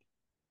line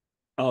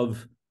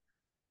of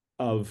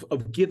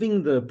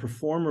giving the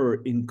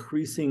performer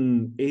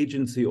increasing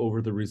agency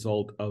over the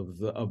result of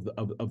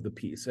the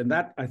piece. And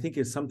that, I think,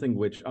 is something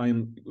which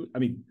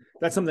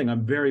that's something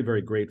I'm very,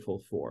 very grateful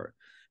for,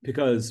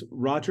 because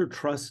Roger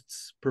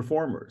trusts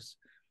performers.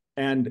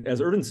 And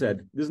as Irvine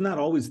said, this is not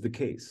always the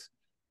case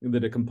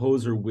that a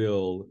composer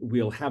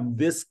will have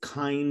this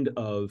kind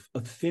of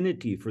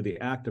affinity for the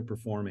act of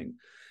performing,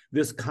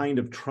 this kind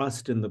of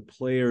trust in the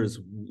players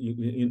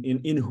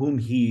in whom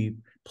he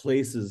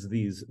places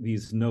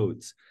these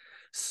notes,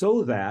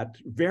 so that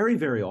very,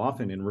 very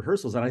often in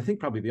rehearsals, and I think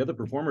probably the other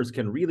performers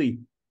can really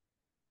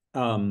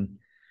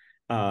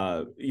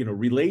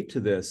relate to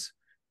this,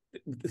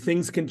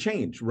 things can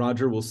change.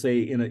 Roger will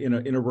say in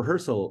a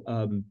rehearsal,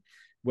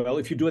 well,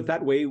 if you do it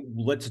that way,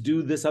 let's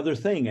do this other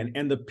thing.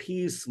 And the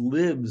piece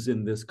lives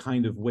in this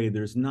kind of way.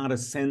 There's not a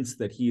sense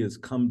that he has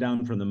come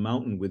down from the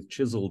mountain with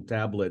chiseled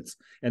tablets,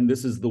 and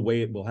this is the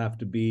way it will have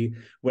to be,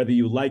 whether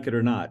you like it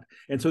or not.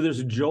 And so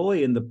there's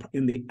joy in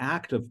the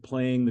act of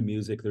playing the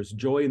music. There's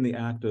joy in the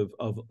act of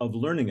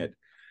learning it.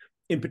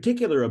 In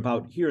particular,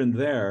 about Here and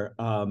There,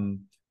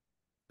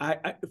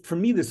 for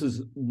me, this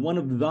is one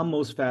of the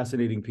most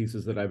fascinating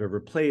pieces that I've ever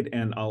played,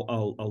 and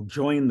I'll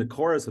join the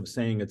chorus of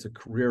saying it's a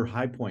career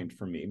high point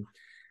for me,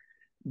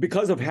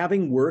 because of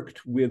having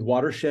worked with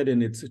Watershed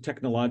and its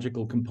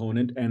technological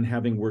component, and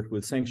having worked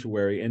with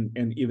Sanctuary and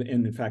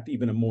in fact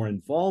even a more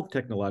involved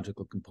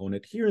technological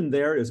component. Here and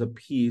There is a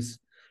piece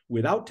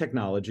without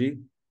technology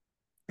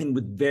and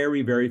with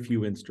very, very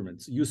few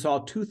instruments. You saw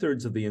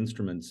 2/3 of the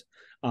instruments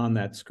on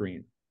that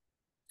screen.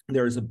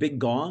 There is a big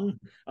gong,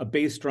 a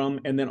bass drum,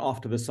 and then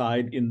off to the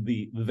side in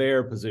the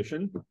there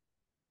position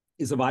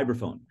is a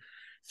vibraphone.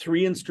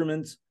 3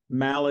 instruments,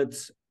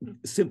 mallets,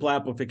 simple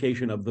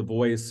amplification of the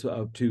voice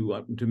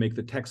to make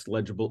the text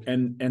legible,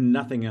 and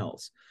nothing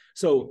else.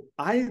 So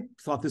I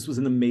thought this was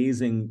an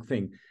amazing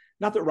thing.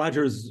 Not that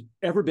Roger's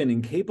ever been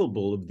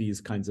incapable of these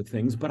kinds of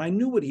things, but I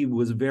knew what he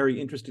was very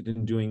interested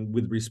in doing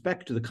with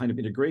respect to the kind of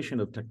integration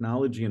of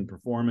technology and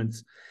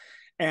performance,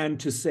 and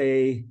to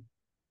say,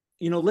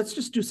 let's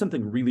just do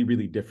something really,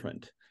 really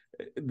different.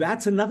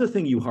 That's another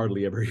thing you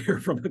hardly ever hear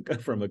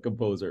from a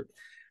composer.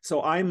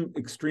 So I'm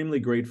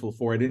extremely grateful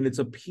for it. And it's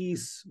a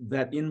piece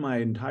that in my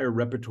entire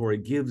repertoire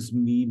gives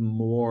me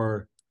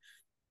more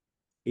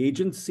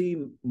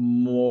agency,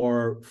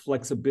 more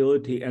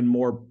flexibility, and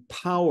more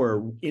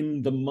power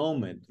in the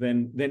moment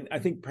than I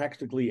think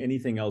practically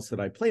anything else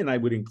that I play. And I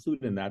would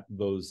include in that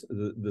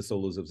the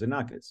solos of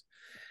Xenakis.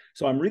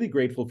 So I'm really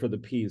grateful for the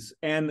piece,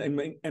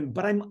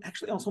 but I'm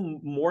actually also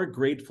more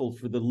grateful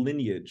for the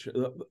lineage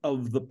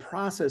of the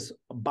process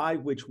by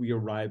which we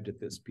arrived at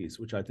this piece,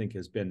 which I think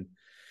has been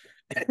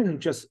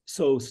just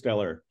so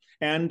stellar.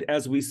 And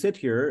as we sit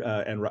here,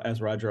 and as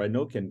Roger I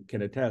know can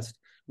attest,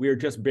 We are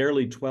just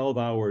barely 12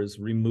 hours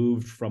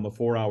removed from a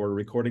 4-hour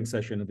recording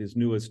session of his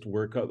newest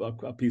work,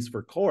 a piece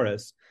for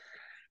chorus.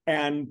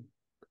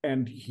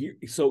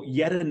 So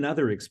yet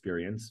another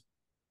experience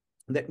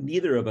that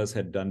neither of us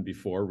had done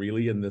before,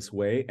 really, in this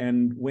way.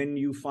 And when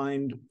you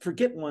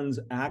forget one's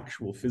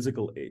actual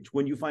physical age,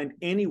 when you find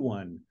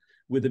anyone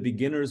with a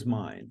beginner's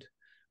mind,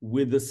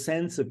 with the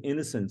sense of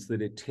innocence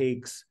that it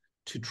takes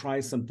to try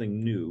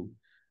something new,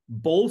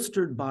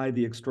 bolstered by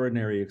the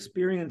extraordinary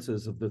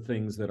experiences of the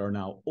things that are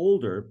now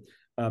older,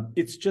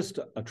 it's just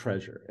a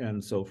treasure.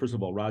 And so, first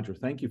of all, Roger,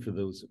 thank you for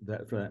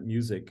that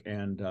music.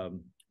 And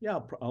yeah,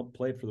 I'll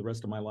play it for the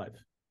rest of my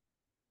life.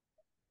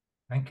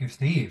 Thank you,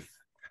 Steve.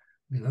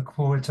 We look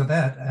forward to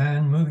that.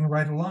 And moving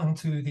right along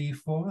to the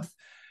fourth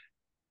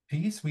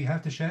piece we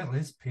have to share,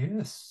 Liz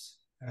Pearse,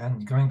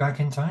 and Going Back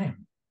in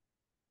Time,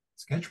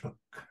 sketchbook.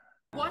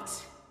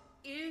 What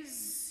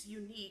is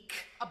unique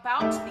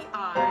about the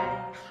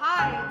eye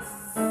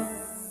hides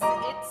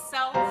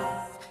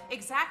itself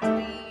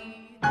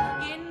exactly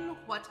in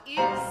what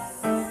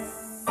is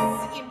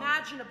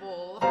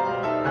imaginable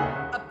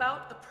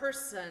about the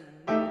person.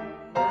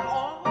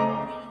 All we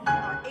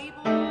are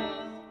able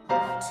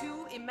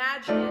to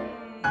imagine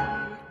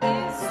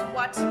is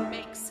what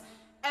makes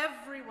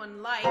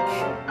everyone like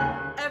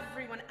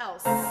everyone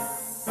else.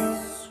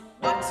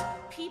 What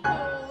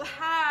people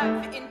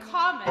have in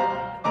common,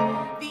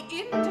 the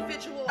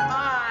individual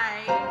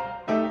I,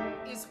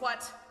 is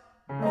what...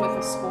 With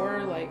a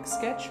score like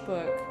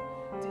Sketchbook,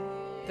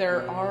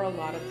 there are a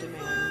lot of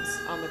demands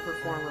on the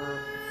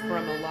performer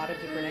from a lot of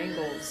different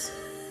angles.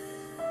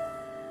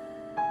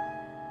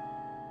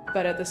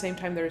 But at the same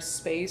time, there's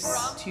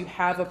space to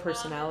have a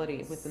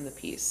personality within the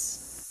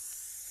piece.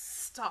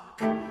 Stock.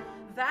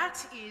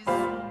 That is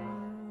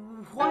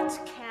what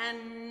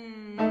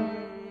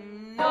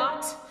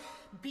cannot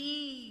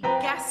be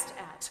guessed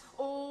at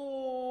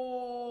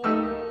or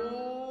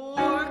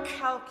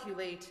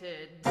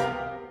calculated.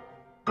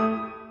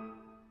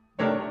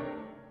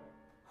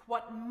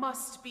 What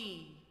must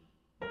be.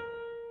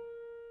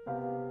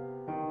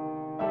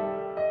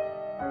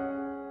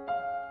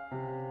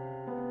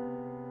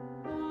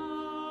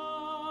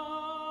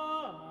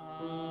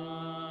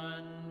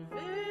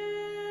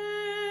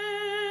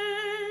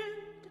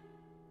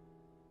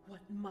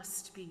 What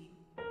must be.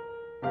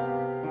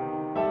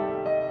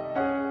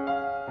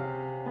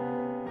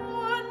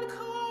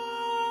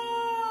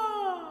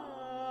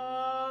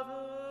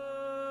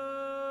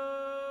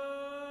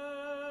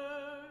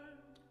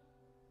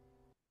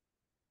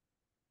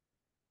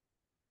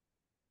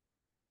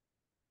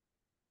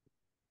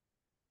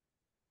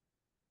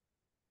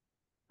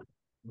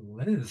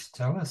 Liz,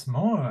 tell us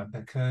more,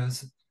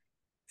 because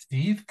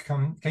Steve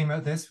came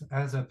at this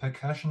as a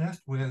percussionist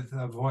with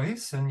a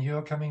voice, and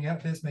you're coming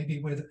at this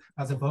maybe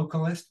as a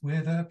vocalist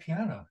with a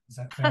piano. Is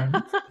that fair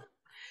enough?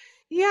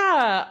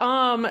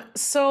 Yeah.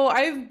 So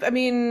I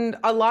mean,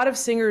 a lot of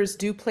singers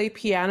do play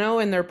piano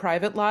in their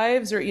private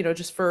lives, or,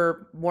 just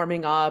for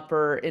warming up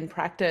or in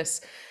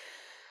practice.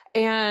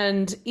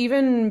 And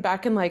even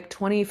back in like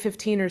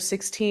 2015 or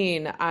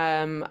 16,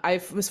 I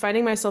was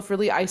finding myself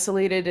really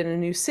isolated in a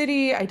new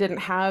city. I didn't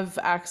have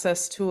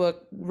access to a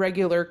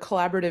regular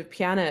collaborative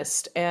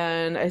pianist.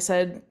 And I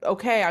said,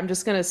 okay, I'm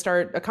just going to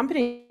start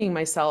accompanying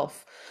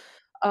myself.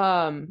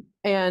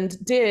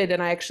 And did.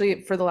 And I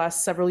actually, for the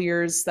last several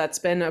years, that's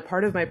been a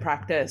part of my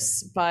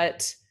practice.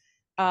 But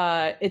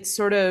it's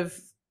sort of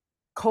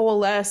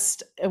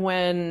coalesced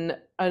when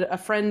a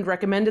friend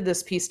recommended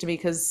this piece to me,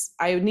 because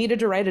I needed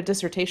to write a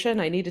dissertation.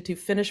 I needed to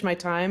finish my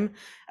time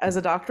as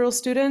a doctoral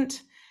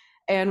student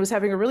and was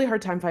having a really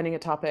hard time finding a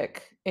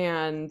topic.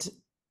 And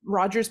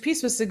Roger's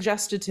piece was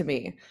suggested to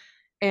me.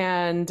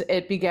 And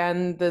it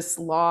began this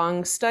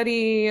long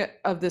study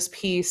of this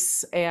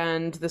piece,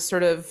 and this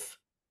sort of,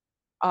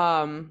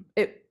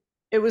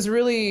 it was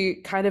really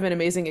kind of an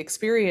amazing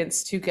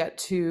experience to get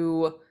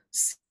to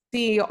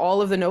see all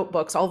of the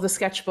notebooks, all of the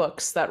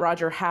sketchbooks that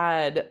Roger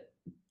had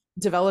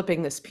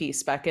developing this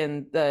piece back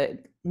in the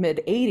mid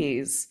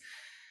 80s.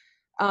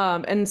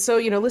 And so,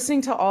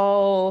 listening to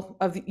all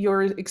of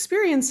your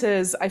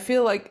experiences, I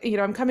feel like,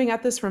 I'm coming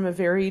at this from a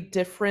very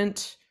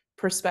different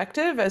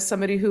perspective as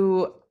somebody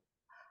who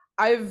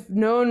I've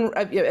known,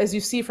 as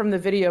you see from the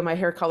video, my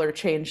hair color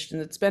changed,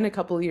 and it's been a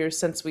couple of years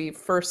since we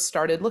first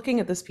started looking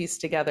at this piece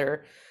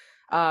together.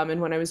 And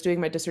when I was doing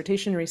my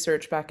dissertation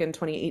research back in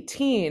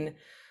 2018,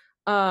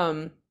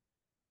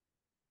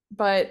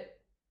 but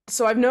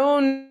so I've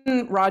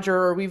known Roger,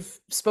 or we've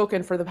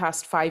spoken for the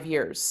past 5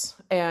 years,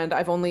 and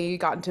I've only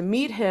gotten to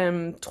meet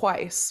him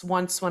twice.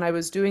 Once when I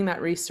was doing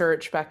that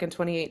research back in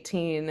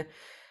 2018,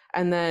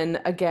 and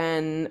then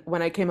again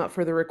when I came up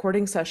for the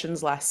recording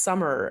sessions last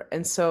summer.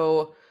 And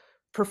so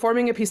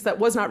performing a piece that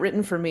was not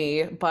written for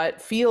me,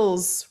 but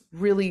feels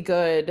really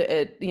good.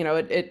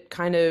 It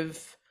kind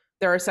of,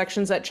 there are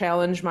sections that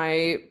challenge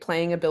my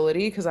playing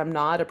ability because I'm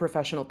not a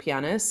professional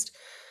pianist.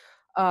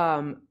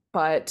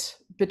 But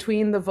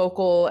between the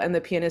vocal and the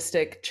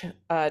pianistic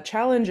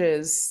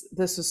challenges,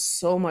 this was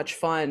so much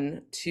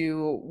fun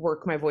to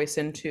work my voice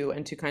into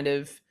and to kind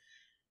of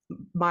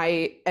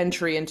my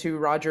entry into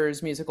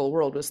Roger's musical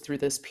world was through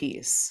this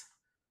piece.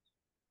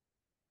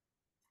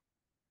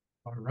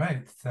 All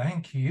right,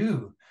 thank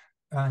you.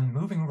 And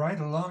moving right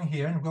along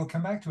here, and we'll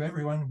come back to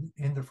everyone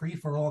in the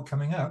free-for-all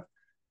coming up,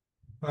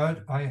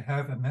 but I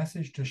have a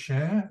message to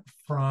share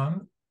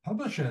from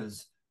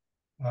publishers.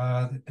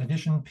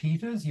 Edition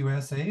Peters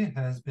USA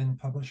has been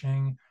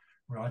publishing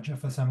Roger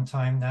for some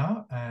time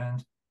now,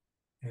 and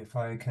if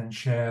I can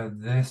share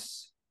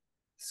this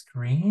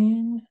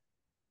screen,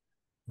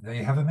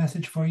 they have a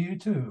message for you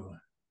too.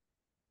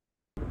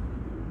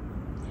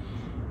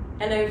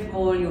 Hello from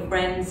all your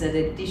friends at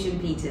Edition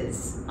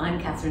Peters. I'm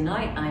Catherine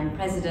Knight. I'm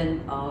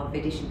president of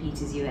Edition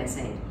Peters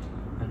USA.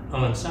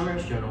 Owen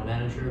Summers, general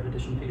manager of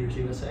Edition Peters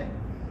USA.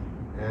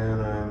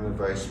 And I'm the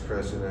vice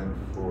president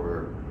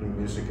for new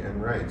music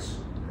and rights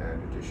at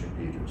Edition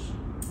Peters.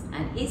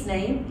 And his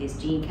name is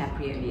Gene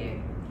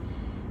Capriolio.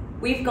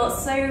 We've got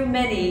so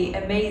many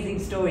amazing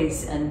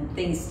stories and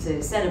things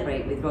to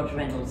celebrate with Roger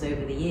Reynolds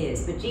over the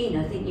years. But Gene,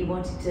 I think you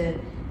wanted to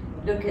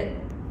look at,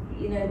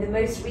 the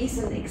most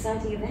recent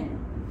exciting event.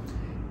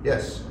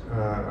 Yes,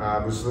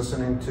 I was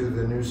listening to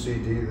the new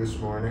CD this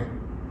morning,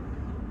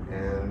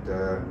 and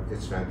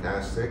it's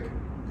fantastic.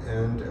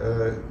 And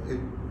it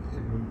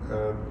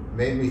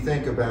made me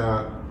think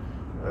about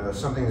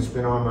something that's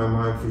been on my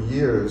mind for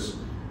years,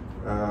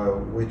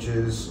 which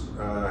is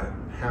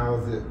how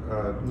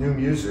the new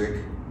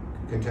music,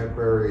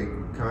 contemporary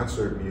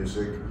concert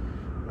music,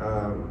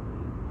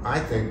 I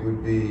think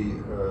would be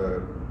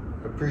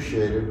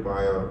appreciated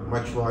by a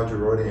much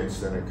larger audience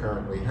than it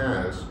currently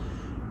has.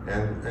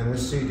 And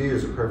this CD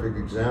is a perfect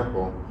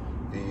example.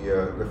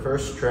 The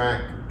first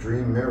track,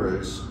 Dream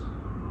Mirrors,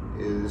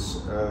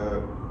 is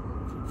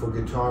for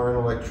guitar and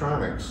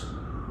electronics.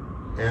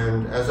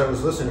 And as I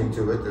was listening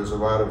to it, there's a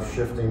lot of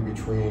shifting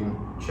between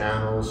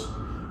channels.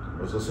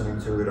 I was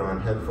listening to it on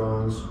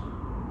headphones.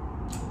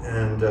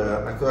 And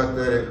I thought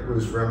that it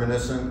was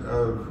reminiscent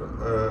of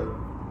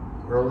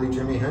early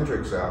Jimi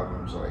Hendrix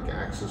albums like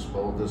Axis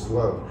Bold as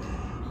Love.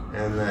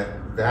 And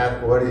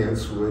that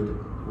audience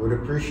would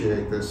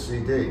appreciate this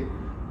CD.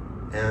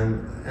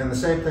 And the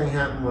same thing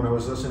happened when I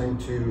was listening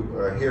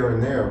to Here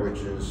and There, which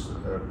is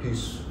a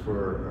piece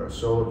for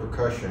solo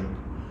percussion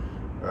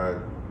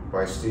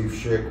by Steve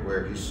Schick,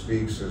 where he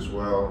speaks as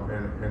well.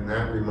 And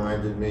that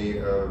reminded me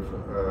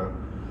of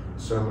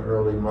some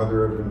early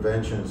Mother of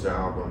Inventions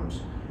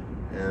albums.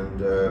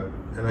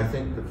 And I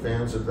think the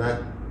fans of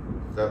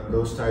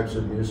those types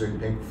of music,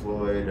 Pink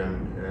Floyd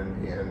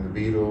and the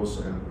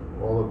Beatles and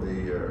all of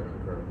the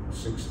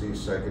 60s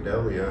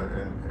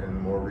psychedelia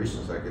and more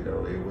recent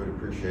psychedelia would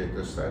appreciate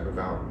this type of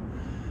album.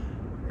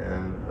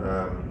 And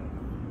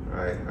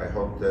I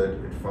hope that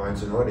it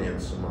finds an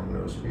audience among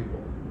those people.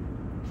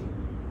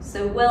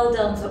 So well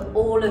done to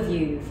all of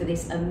you for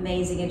this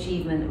amazing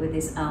achievement with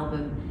this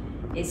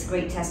album. It's a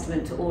great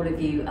testament to all of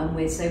you, and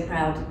we're so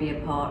proud to be a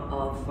part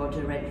of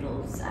Roger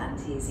Reynolds and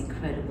his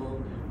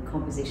incredible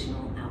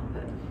compositional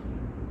output.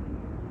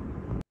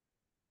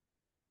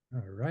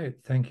 All right,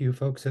 thank you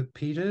folks at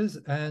Peters.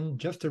 And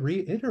just to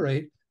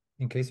reiterate,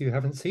 in case you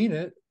haven't seen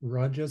it,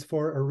 Roger's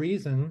For a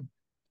Reason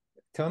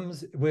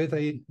comes with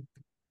a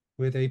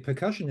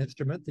percussion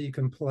instrument that you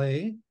can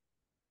play.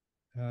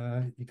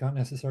 You can't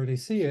necessarily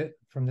see it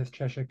from this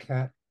Cheshire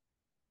Cat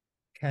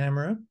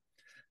camera,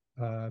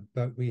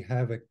 but we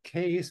have a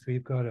case.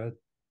 We've got a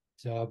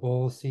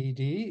double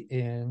CD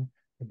in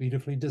a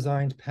beautifully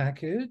designed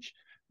package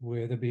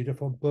with a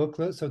beautiful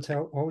booklet. So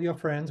tell all your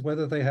friends,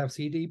 whether they have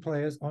CD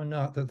players or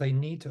not, that they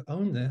need to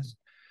own this.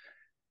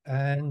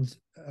 And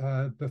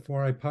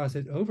before I pass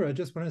it over, I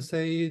just want to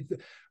say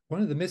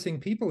one of the missing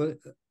people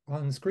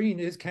on screen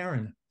is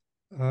Karen.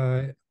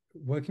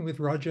 Working with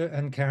Roger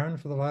and Karen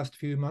for the last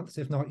few months,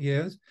 if not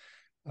years,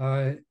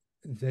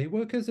 they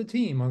work as a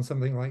team on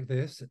something like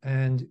this.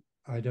 And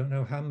I don't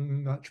know how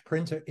much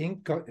printer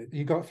ink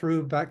you got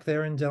through back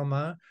there in Del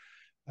Mar,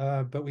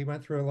 but we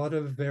went through a lot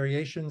of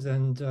variations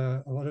and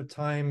a lot of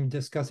time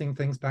discussing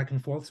things back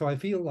and forth. So I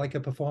feel like a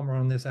performer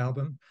on this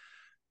album,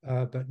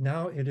 but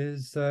now it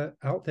is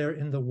out there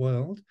in the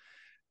world.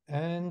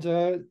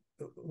 And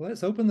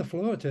let's open the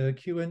floor to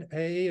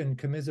Q&A and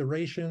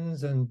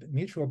commiserations and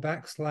mutual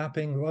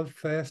backslapping, love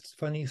fests,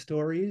 funny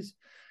stories,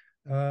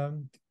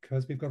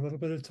 because we've got a little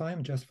bit of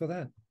time just for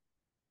that.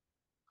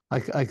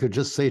 I could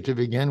just say to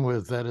begin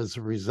with that as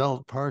a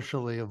result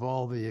partially of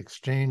all the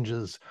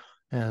exchanges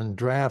and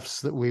drafts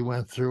that we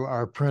went through,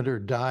 our printer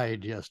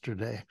died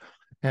yesterday,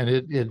 and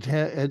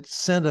it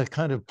sent a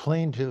kind of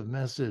plaintive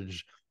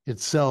message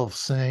itself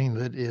saying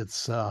that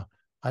its I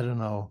don't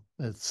know,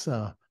 its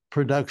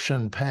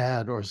production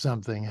pad or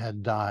something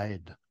had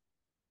died.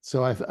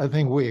 So I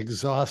think we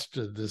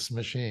exhausted this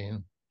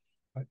machine.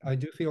 I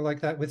do feel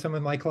like that with some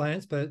of my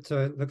clients, but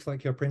it looks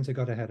like your printer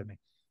got ahead of me.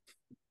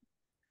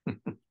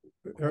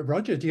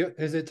 Roger,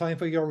 is it time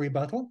for your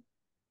rebuttal?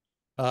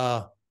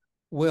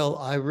 Well,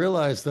 I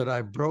realized that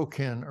I broke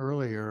in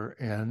earlier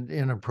and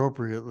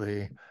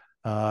inappropriately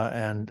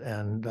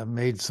and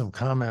made some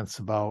comments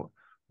about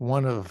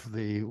one of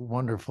the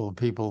wonderful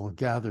people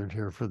gathered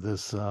here for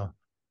this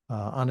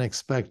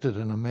unexpected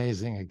and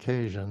amazing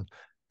occasion.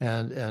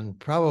 And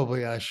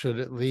probably I should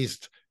at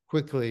least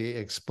quickly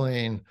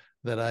explain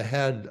that I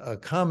had a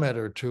comment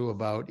or two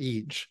about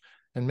each,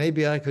 and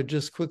maybe I could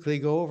just quickly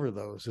go over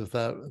those. If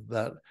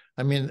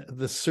I mean,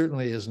 this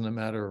certainly isn't a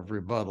matter of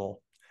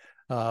rebuttal.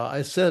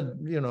 I said,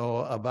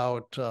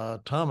 about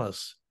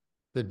Thomas,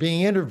 that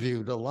being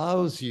interviewed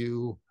allows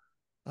you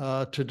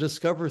to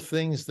discover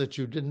things that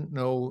you didn't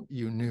know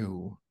you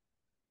knew.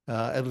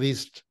 At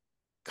least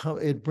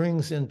it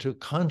brings into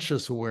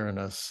conscious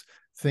awareness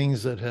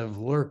things that have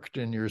lurked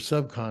in your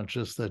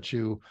subconscious that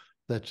you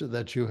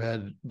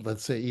had,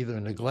 let's say,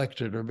 either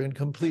neglected or been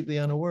completely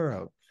unaware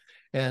of.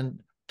 And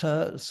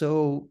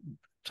so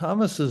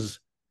Thomas's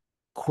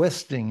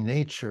questing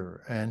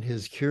nature and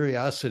his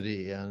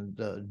curiosity and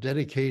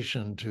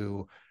dedication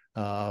to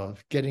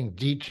getting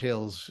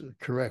details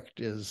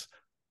correct is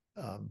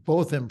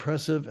both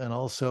impressive and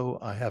also,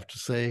 I have to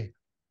say,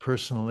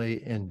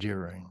 personally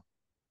endearing.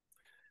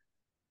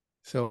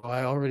 So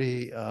I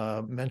already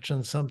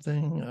mentioned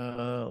something,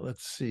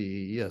 let's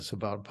see, yes,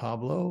 about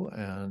Pablo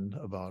and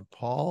about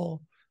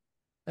Paul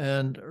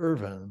and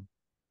Irvine.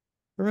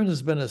 Irvine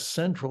has been a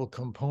central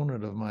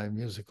component of my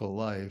musical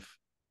life,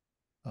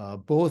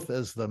 both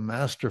as the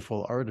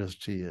masterful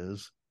artist he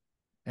is,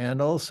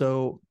 and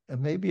also, and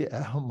maybe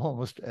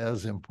almost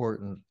as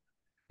important,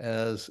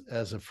 as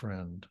a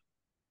friend,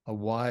 a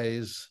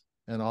wise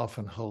and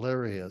often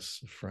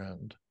hilarious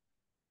friend.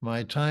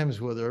 My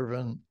times with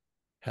Irvine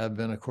have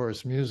been, of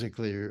course,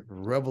 musically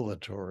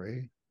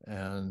revelatory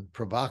and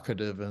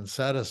provocative and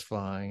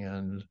satisfying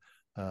and,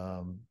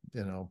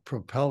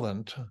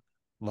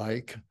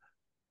 propellant-like,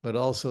 but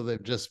also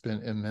they've just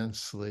been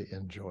immensely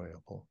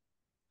enjoyable.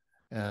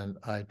 And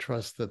I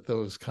trust that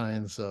those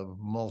kinds of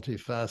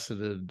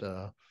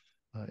multifaceted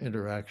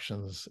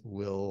interactions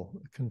will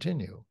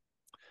continue.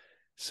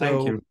 So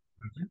thank you.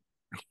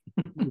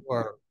 You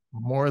are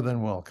more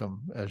than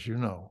welcome, as you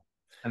know.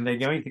 And they're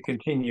going to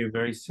continue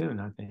very soon,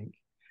 I think,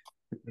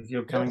 because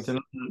you're coming to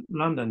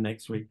London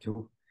next week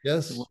to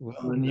well,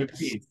 the new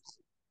piece.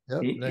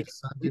 Yep,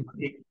 next Sunday.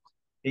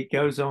 It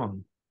goes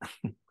on.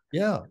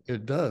 Yeah,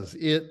 it does.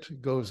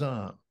 It goes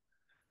on.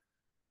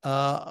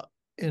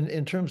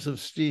 In terms of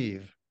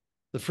Steve,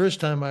 the first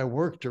time I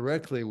worked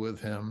directly with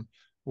him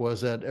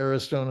was at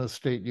Arizona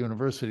State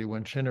University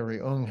when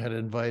Chinnery Ung had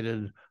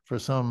invited, for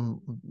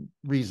some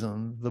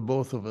reason, the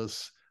both of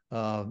us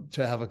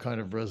to have a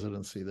kind of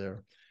residency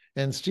there.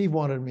 And Steve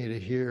wanted me to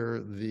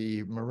hear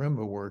the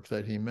marimba work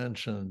that he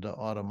mentioned,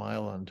 Autumn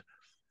Island,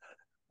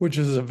 which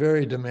is a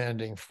very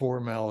demanding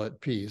four-mallet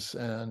piece.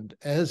 And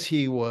as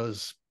he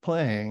was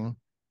playing,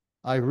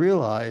 I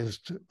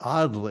realized,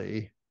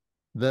 oddly,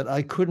 that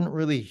I couldn't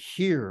really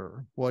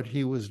hear what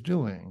he was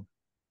doing.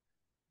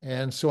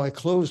 And so I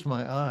closed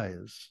my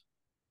eyes,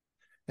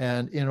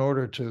 and in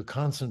order to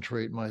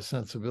concentrate my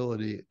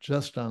sensibility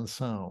just on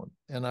sound.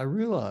 And I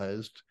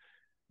realized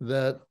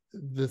that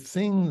the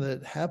thing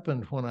that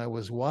happened when I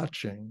was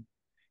watching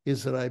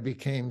is that I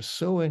became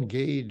so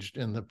engaged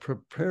in the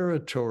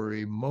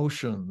preparatory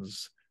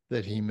motions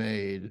that he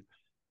made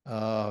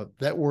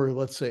that were,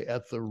 let's say,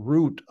 at the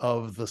root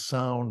of the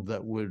sound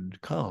that would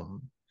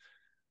come,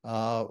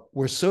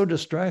 were so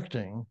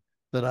distracting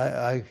that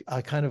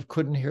I kind of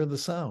couldn't hear the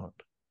sound.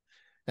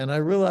 And I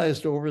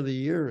realized over the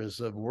years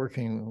of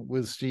working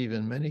with Steve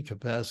in many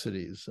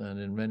capacities and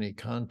in many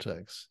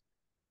contexts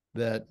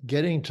that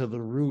getting to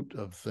the root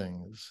of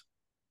things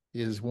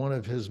is one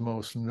of his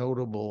most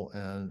notable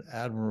and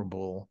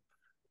admirable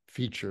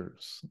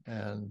features.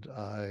 And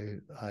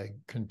I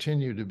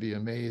continue to be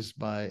amazed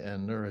by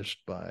and nourished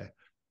by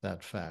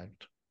that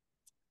fact.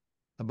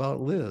 About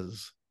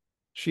Liz,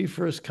 she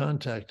first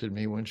contacted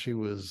me when she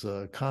was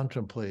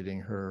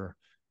contemplating her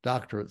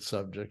doctorate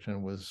subject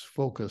and was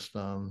focused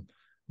on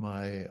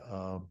my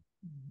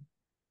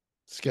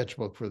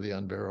sketchbook for The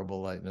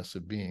Unbearable Lightness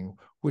of Being,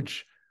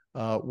 which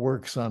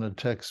works on a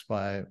text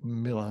by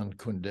Milan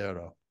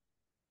Kundera,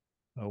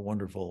 a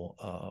wonderful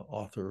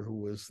author who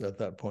was at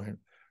that point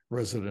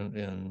resident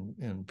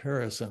in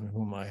Paris and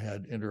whom I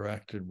had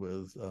interacted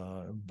with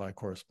by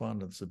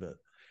correspondence a bit.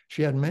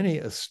 She had many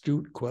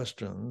astute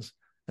questions,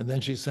 and then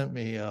she sent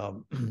me a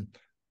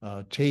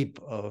tape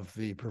of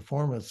the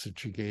performance that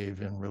she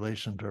gave in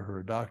relation to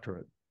her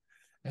doctorate.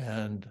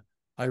 And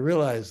I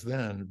realized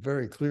then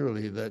very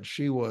clearly that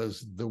she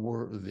was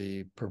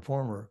the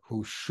performer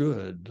who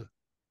should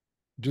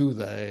do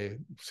the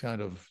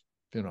kind of,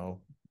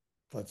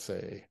 let's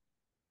say,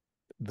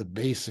 the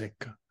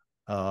basic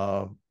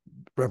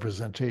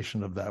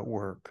representation of that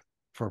work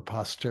for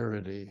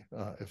posterity,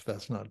 if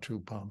that's not too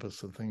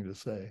pompous a thing to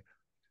say.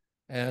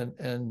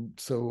 And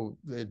so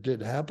it did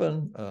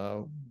happen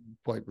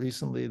quite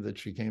recently that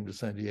she came to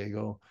San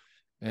Diego,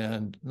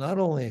 and not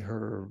only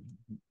her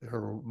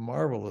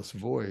marvelous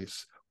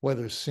voice,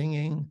 whether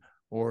singing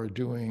or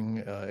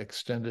doing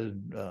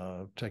extended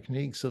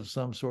techniques of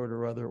some sort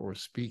or other, or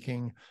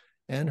speaking,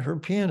 and her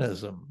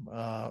pianism.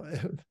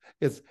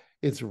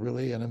 It's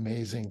really an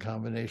amazing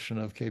combination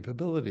of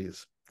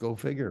capabilities. Go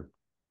figure.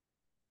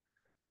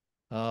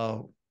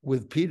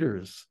 With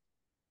Pearse,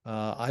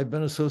 I've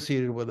been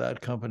associated with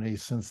that company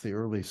since the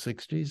early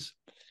 60s.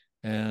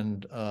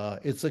 And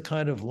it's a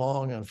kind of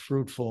long and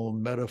fruitful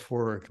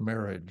metaphoric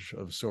marriage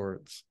of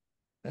sorts.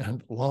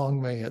 And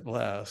long may it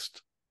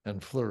last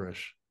and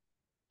flourish.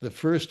 The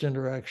first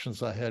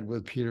interactions I had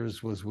with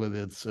Pearse was with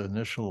its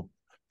initial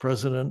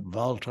president,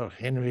 Walter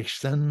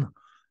Henrichsen.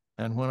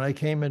 And when I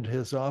came into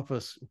his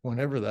office,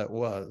 whenever that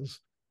was,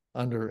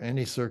 under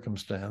any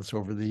circumstance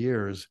over the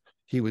years,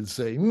 he would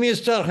say,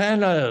 "Mr.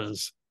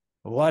 Reynolds,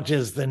 what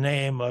is the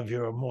name of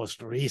your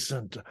most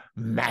recent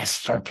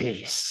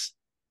masterpiece?"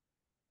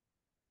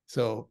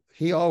 So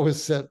he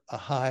always set a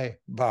high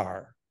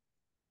bar.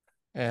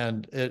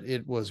 And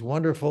it was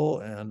wonderful.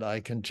 And I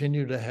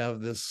continue to have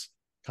this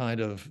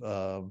kind of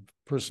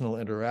personal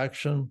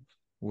interaction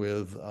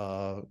with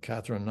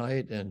Catherine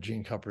Knight and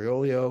Gene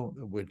Capriolio,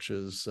 which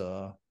is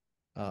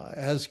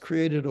has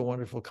created a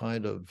wonderful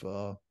kind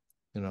of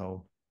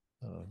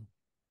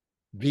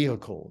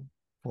vehicle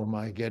for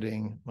my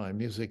getting my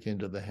music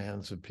into the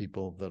hands of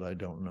people that I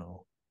don't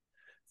know.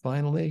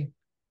 Finally,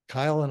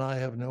 Kyle and I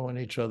have known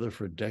each other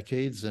for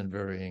decades in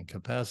varying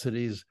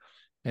capacities,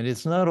 and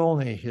it's not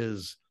only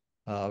his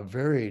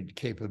varied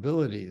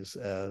capabilities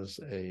as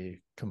a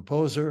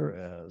composer,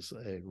 as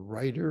a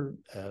writer,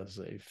 as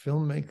a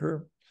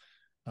filmmaker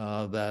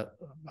that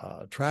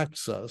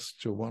attracts us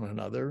to one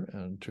another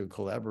and to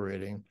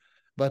collaborating,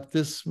 but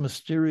this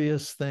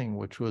mysterious thing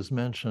which was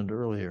mentioned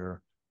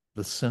earlier,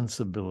 the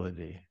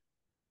sensibility,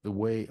 the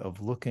way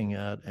of looking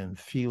at and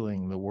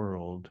feeling the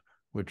world,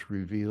 which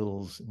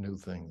reveals new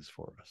things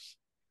for us.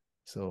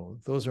 So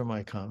those are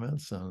my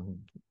comments, and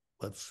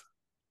let's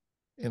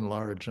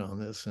enlarge on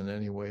this in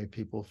any way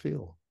people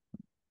feel.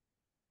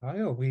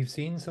 Kyle, we've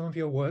seen some of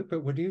your work,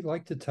 but would you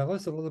like to tell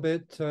us a little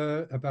bit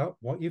about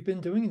what you've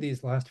been doing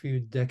these last few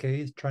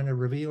decades, trying to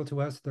reveal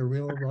to us the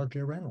real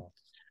Roger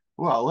Reynolds?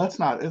 Well, it's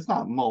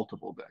not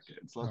multiple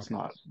decades. Let's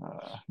not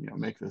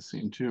make this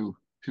seem too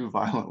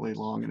violently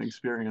long an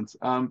experience.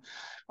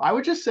 I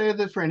would just say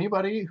that for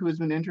anybody who has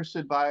been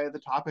interested by the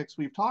topics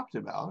we've talked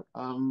about,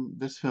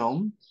 this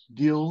film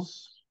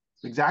deals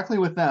exactly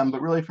with them,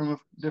 but really from a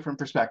different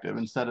perspective.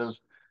 Instead of,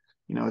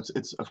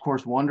 it's of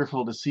course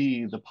wonderful to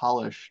see the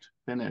polished,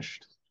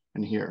 finished,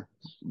 and hear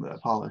the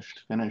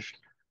polished, finished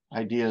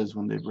ideas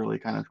when they've really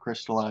kind of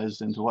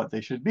crystallized into what they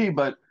should be.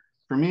 But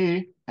for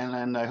me, and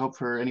then I hope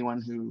for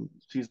anyone who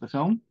sees the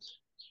film,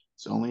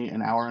 it's only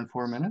an hour and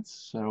 4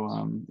 minutes,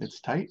 so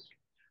it's tight.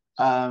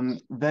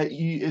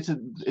 It's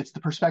the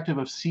perspective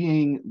of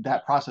seeing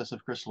that process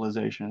of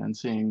crystallization and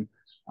seeing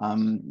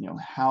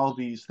how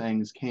these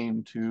things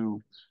came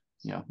to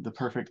the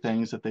perfect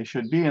things that they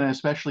should be, and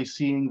especially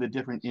seeing the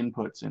different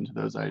inputs into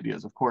those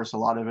ideas. Of course, a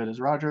lot of it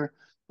is Roger,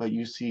 but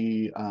you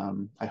see,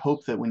 I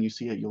hope that when you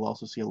see it, you'll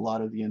also see a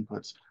lot of the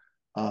inputs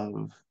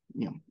of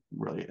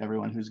really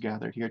everyone who's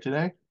gathered here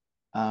today,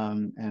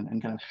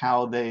 and kind of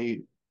how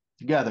they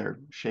together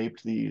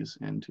shaped these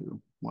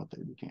into what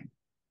they became.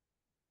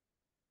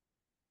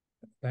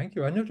 Thank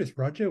you. I noticed,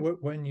 Roger,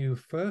 when you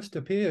first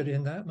appeared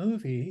in that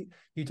movie,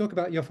 you talk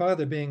about your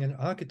father being an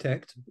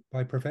architect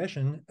by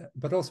profession,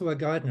 but also a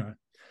gardener.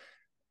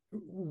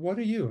 What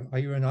are you? Are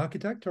you an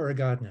architect or a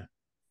gardener?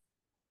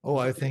 Oh,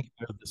 I think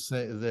they're the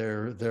same.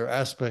 They're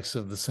aspects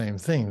of the same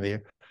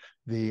thing.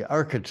 The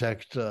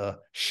architect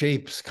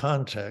shapes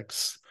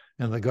contexts,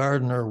 and the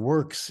gardener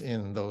works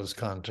in those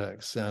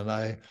contexts. And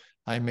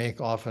I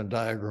make often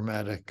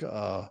diagrammatic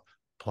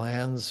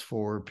plans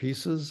for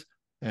pieces.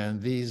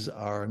 And these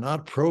are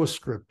not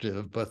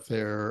proscriptive, but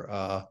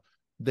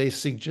they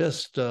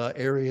suggest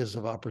areas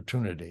of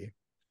opportunity,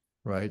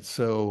 right?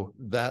 So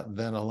that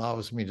then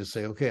allows me to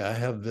say, okay, I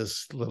have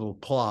this little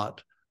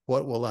plot.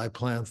 What will I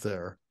plant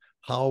there?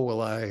 How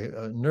will I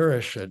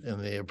nourish it in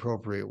the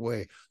appropriate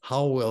way?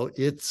 How will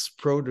its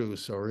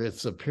produce or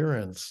its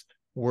appearance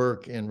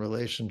work in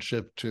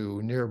relationship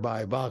to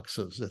nearby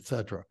boxes,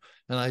 etc.?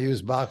 And I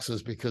use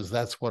boxes because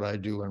that's what I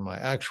do in my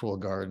actual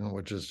garden,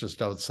 which is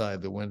just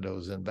outside the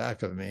windows in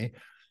back of me,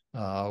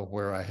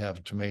 where I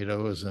have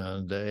tomatoes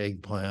and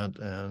eggplant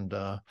and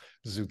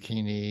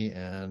zucchini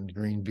and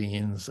green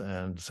beans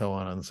and so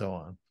on and so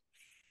on.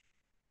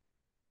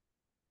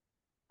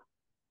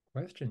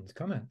 Questions,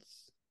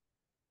 comments?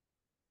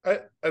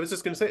 I was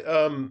just going to say,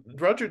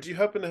 Roger, do you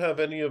happen to have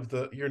any of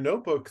your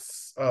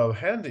notebooks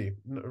handy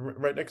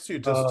right next to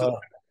you?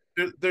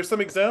 There's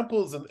some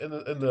examples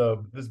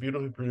in this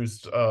beautifully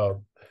produced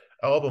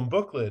album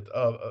booklet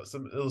of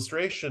some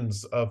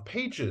illustrations of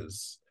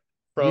pages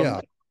from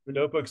your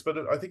notebooks, but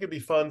I think it'd be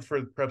fun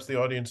for perhaps the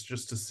audience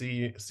just to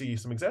see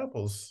some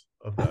examples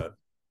of that.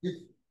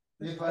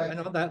 And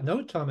on that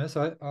note, Thomas,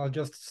 I'll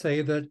just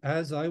say that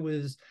as I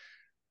was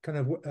kind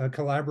of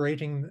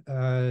collaborating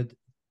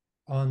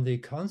on the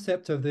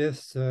concept of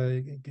this,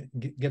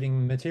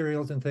 getting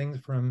materials and things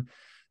from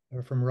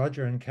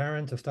Roger and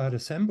Karen to start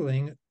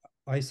assembling,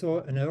 I saw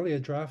an earlier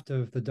draft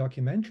of the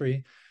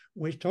documentary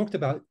which talked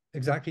about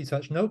exactly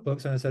such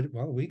notebooks, and I said,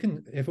 well, we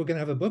can, if we're going to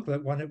have a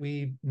booklet, why don't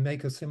we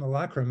make a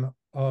simulacrum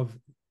of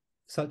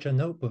such a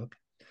notebook?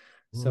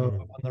 So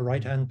on the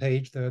right-hand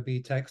page, there would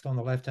be text. On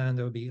the left hand,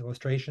 there would be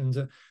illustrations.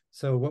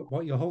 So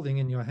what you're holding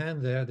in your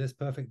hand there, this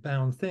perfect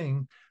bound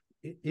thing,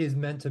 is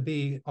meant to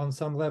be on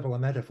some level a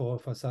metaphor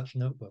for such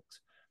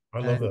notebooks. I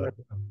love that.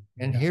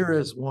 And here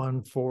is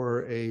one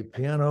for a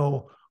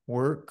piano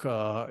work.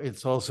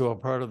 It's also a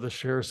part of the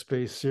Share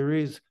Space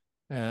series.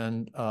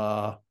 And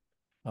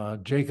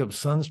Jacob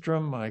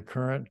Sundstrom, my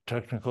current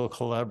technical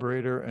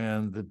collaborator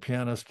and the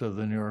pianist of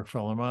the New York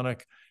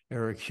Philharmonic,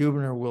 Eric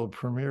Hubner, will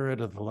premiere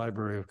it at the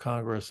Library of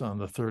Congress on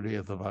the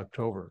 30th of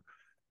October.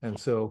 And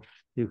so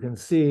you can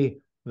see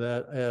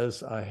that,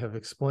 as I have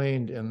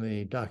explained in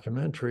the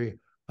documentary,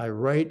 I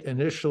write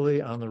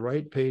initially on the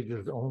right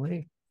pages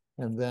only,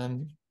 and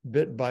then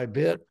bit by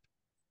bit,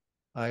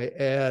 I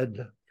add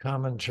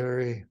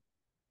commentary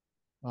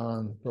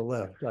on the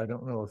left. I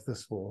don't know if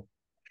this will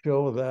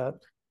show that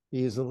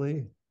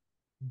easily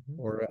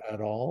or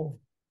at all,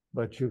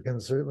 but you can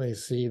certainly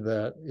see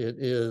that it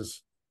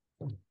is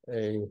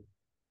a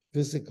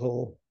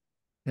physical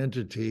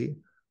entity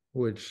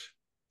which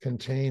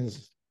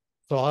contains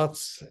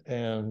thoughts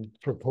and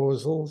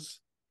proposals,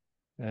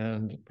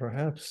 and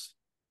perhaps,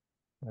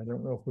 I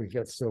don't know if we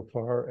get so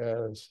far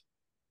as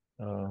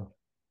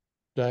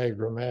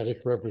diagrammatic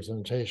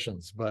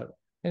representations, but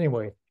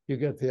anyway, you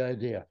get the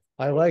idea.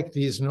 I like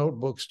these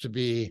notebooks to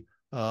be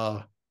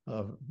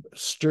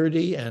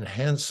sturdy and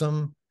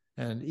handsome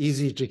and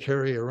easy to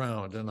carry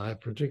around, and I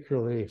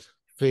particularly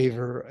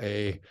favor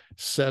a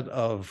set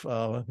of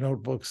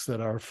notebooks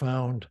that are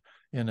found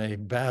in a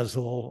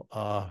Basel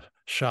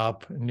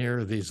shop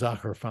near the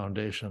Zucker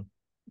Foundation.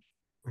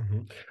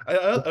 I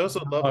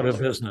also love out of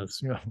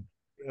business.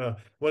 Yeah,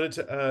 wanted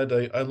to add,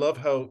 I love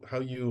how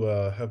you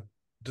have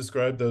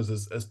described those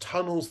as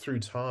tunnels through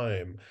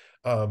time.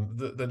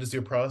 That is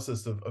your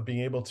process of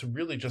being able to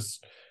really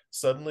just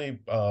suddenly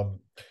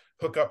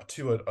hook up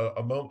to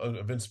a moment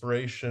of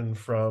inspiration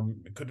from,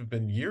 it could have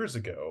been years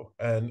ago,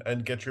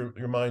 and get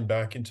your mind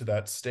back into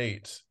that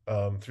state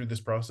through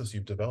this process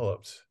you've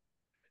developed.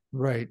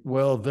 Right.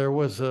 Well, there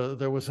was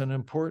an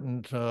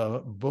important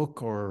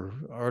book or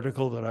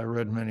article that I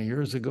read many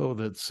years ago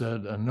that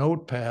said a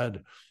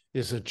notepad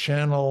is a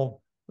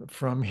channel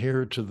from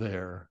here to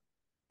there.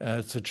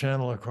 It's a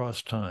channel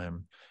across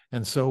time.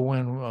 And so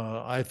when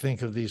I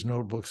think of these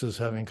notebooks as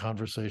having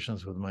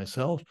conversations with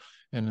myself,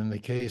 and in the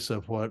case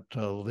of what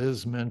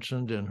Liz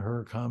mentioned in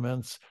her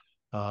comments,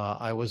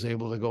 I was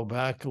able to go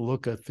back,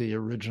 look at the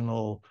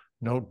original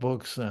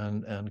notebooks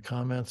and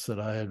comments that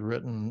I had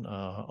written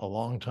a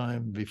long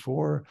time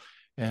before,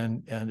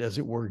 and as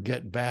it were,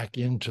 get back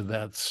into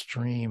that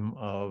stream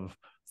of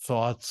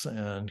thoughts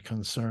and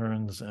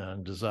concerns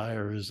and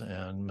desires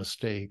and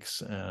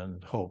mistakes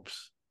and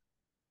hopes.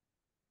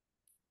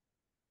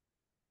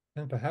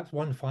 And perhaps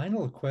one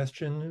final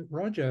question,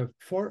 Roger,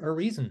 for a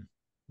reason.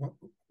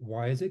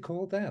 Why is it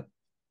called that?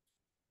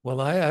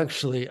 Well,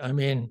 I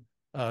mean,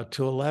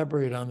 to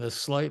elaborate on this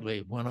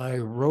slightly, when I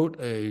wrote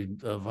a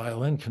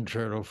violin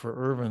concerto for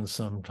Irvine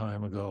some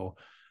time ago,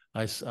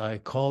 I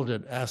called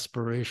it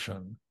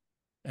Aspiration.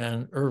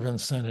 And Irvine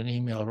sent an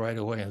email right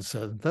away and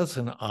said, that's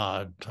an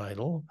odd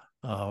title.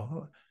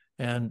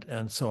 And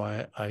so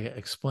I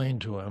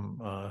explained to him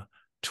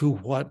to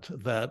what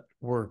that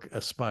work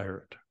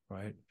aspired,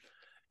 right?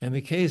 In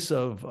the case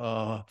of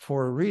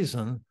For a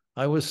Reason,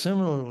 I was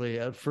similarly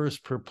at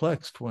first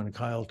perplexed when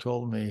Kyle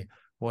told me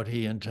what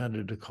he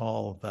intended to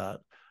call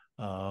that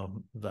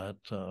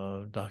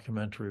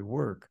documentary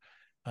work.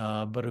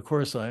 But of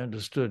course, I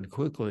understood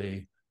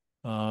quickly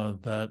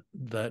that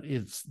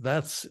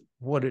that's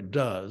what it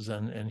does,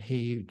 and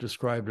he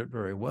described it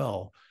very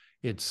well.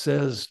 It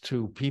says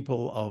to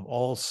people of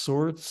all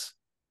sorts,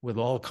 with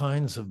all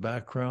kinds of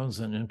backgrounds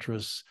and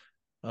interests,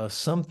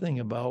 something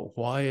about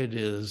why it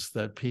is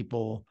that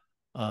people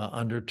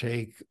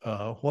undertake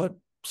what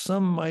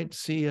some might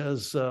see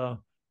as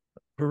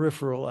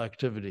peripheral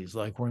activities.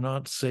 Like, we're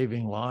not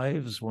saving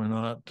lives, we're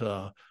not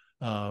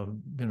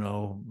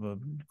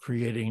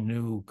creating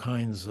new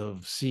kinds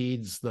of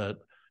seeds that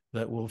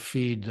will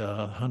feed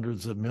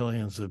hundreds of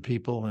millions of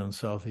people in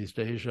Southeast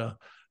Asia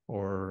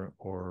or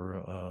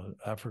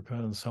Africa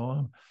and so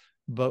on,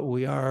 but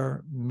we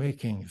are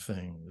making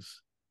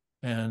things.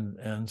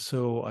 And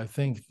so I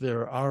think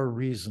there are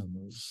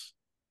reasons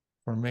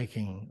for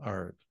making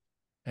art,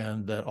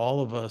 and that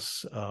all of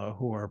us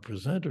who are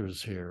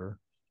presenters here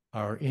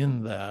are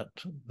in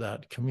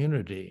that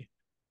community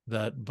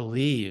that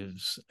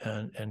believes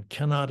and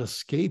cannot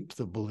escape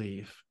the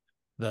belief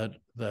that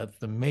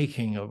the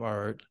making of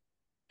art,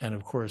 and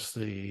of course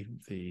the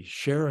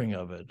sharing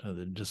of it,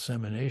 the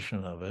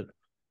dissemination of it,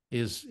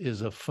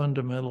 is a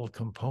fundamental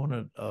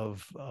component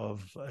of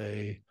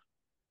a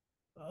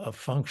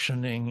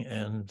functioning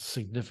and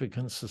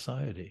significant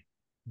society.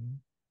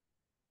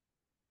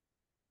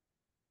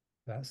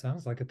 That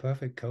sounds like a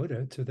perfect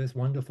coda to this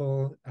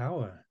wonderful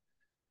hour.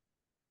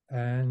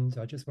 And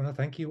I just want to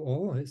thank you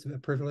all. It's a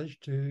privilege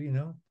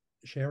to,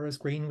 share a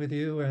screen with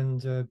you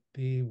and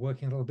be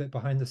working a little bit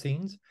behind the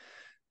scenes.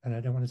 And I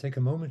don't want to take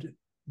a moment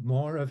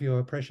more of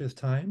your precious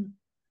time.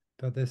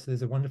 but this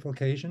is a wonderful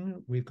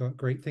occasion. We've got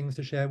great things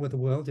to share with the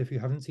world. If you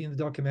haven't seen the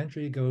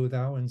documentary, go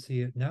thou and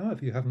see it now.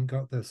 If you haven't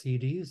got the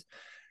CDs,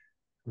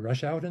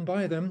 rush out and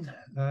buy them,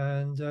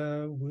 and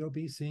we'll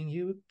be seeing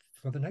you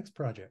for the next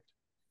project.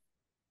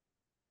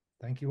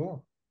 Thank you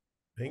all.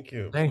 Thank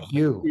you. Thank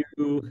you. Thank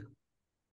you.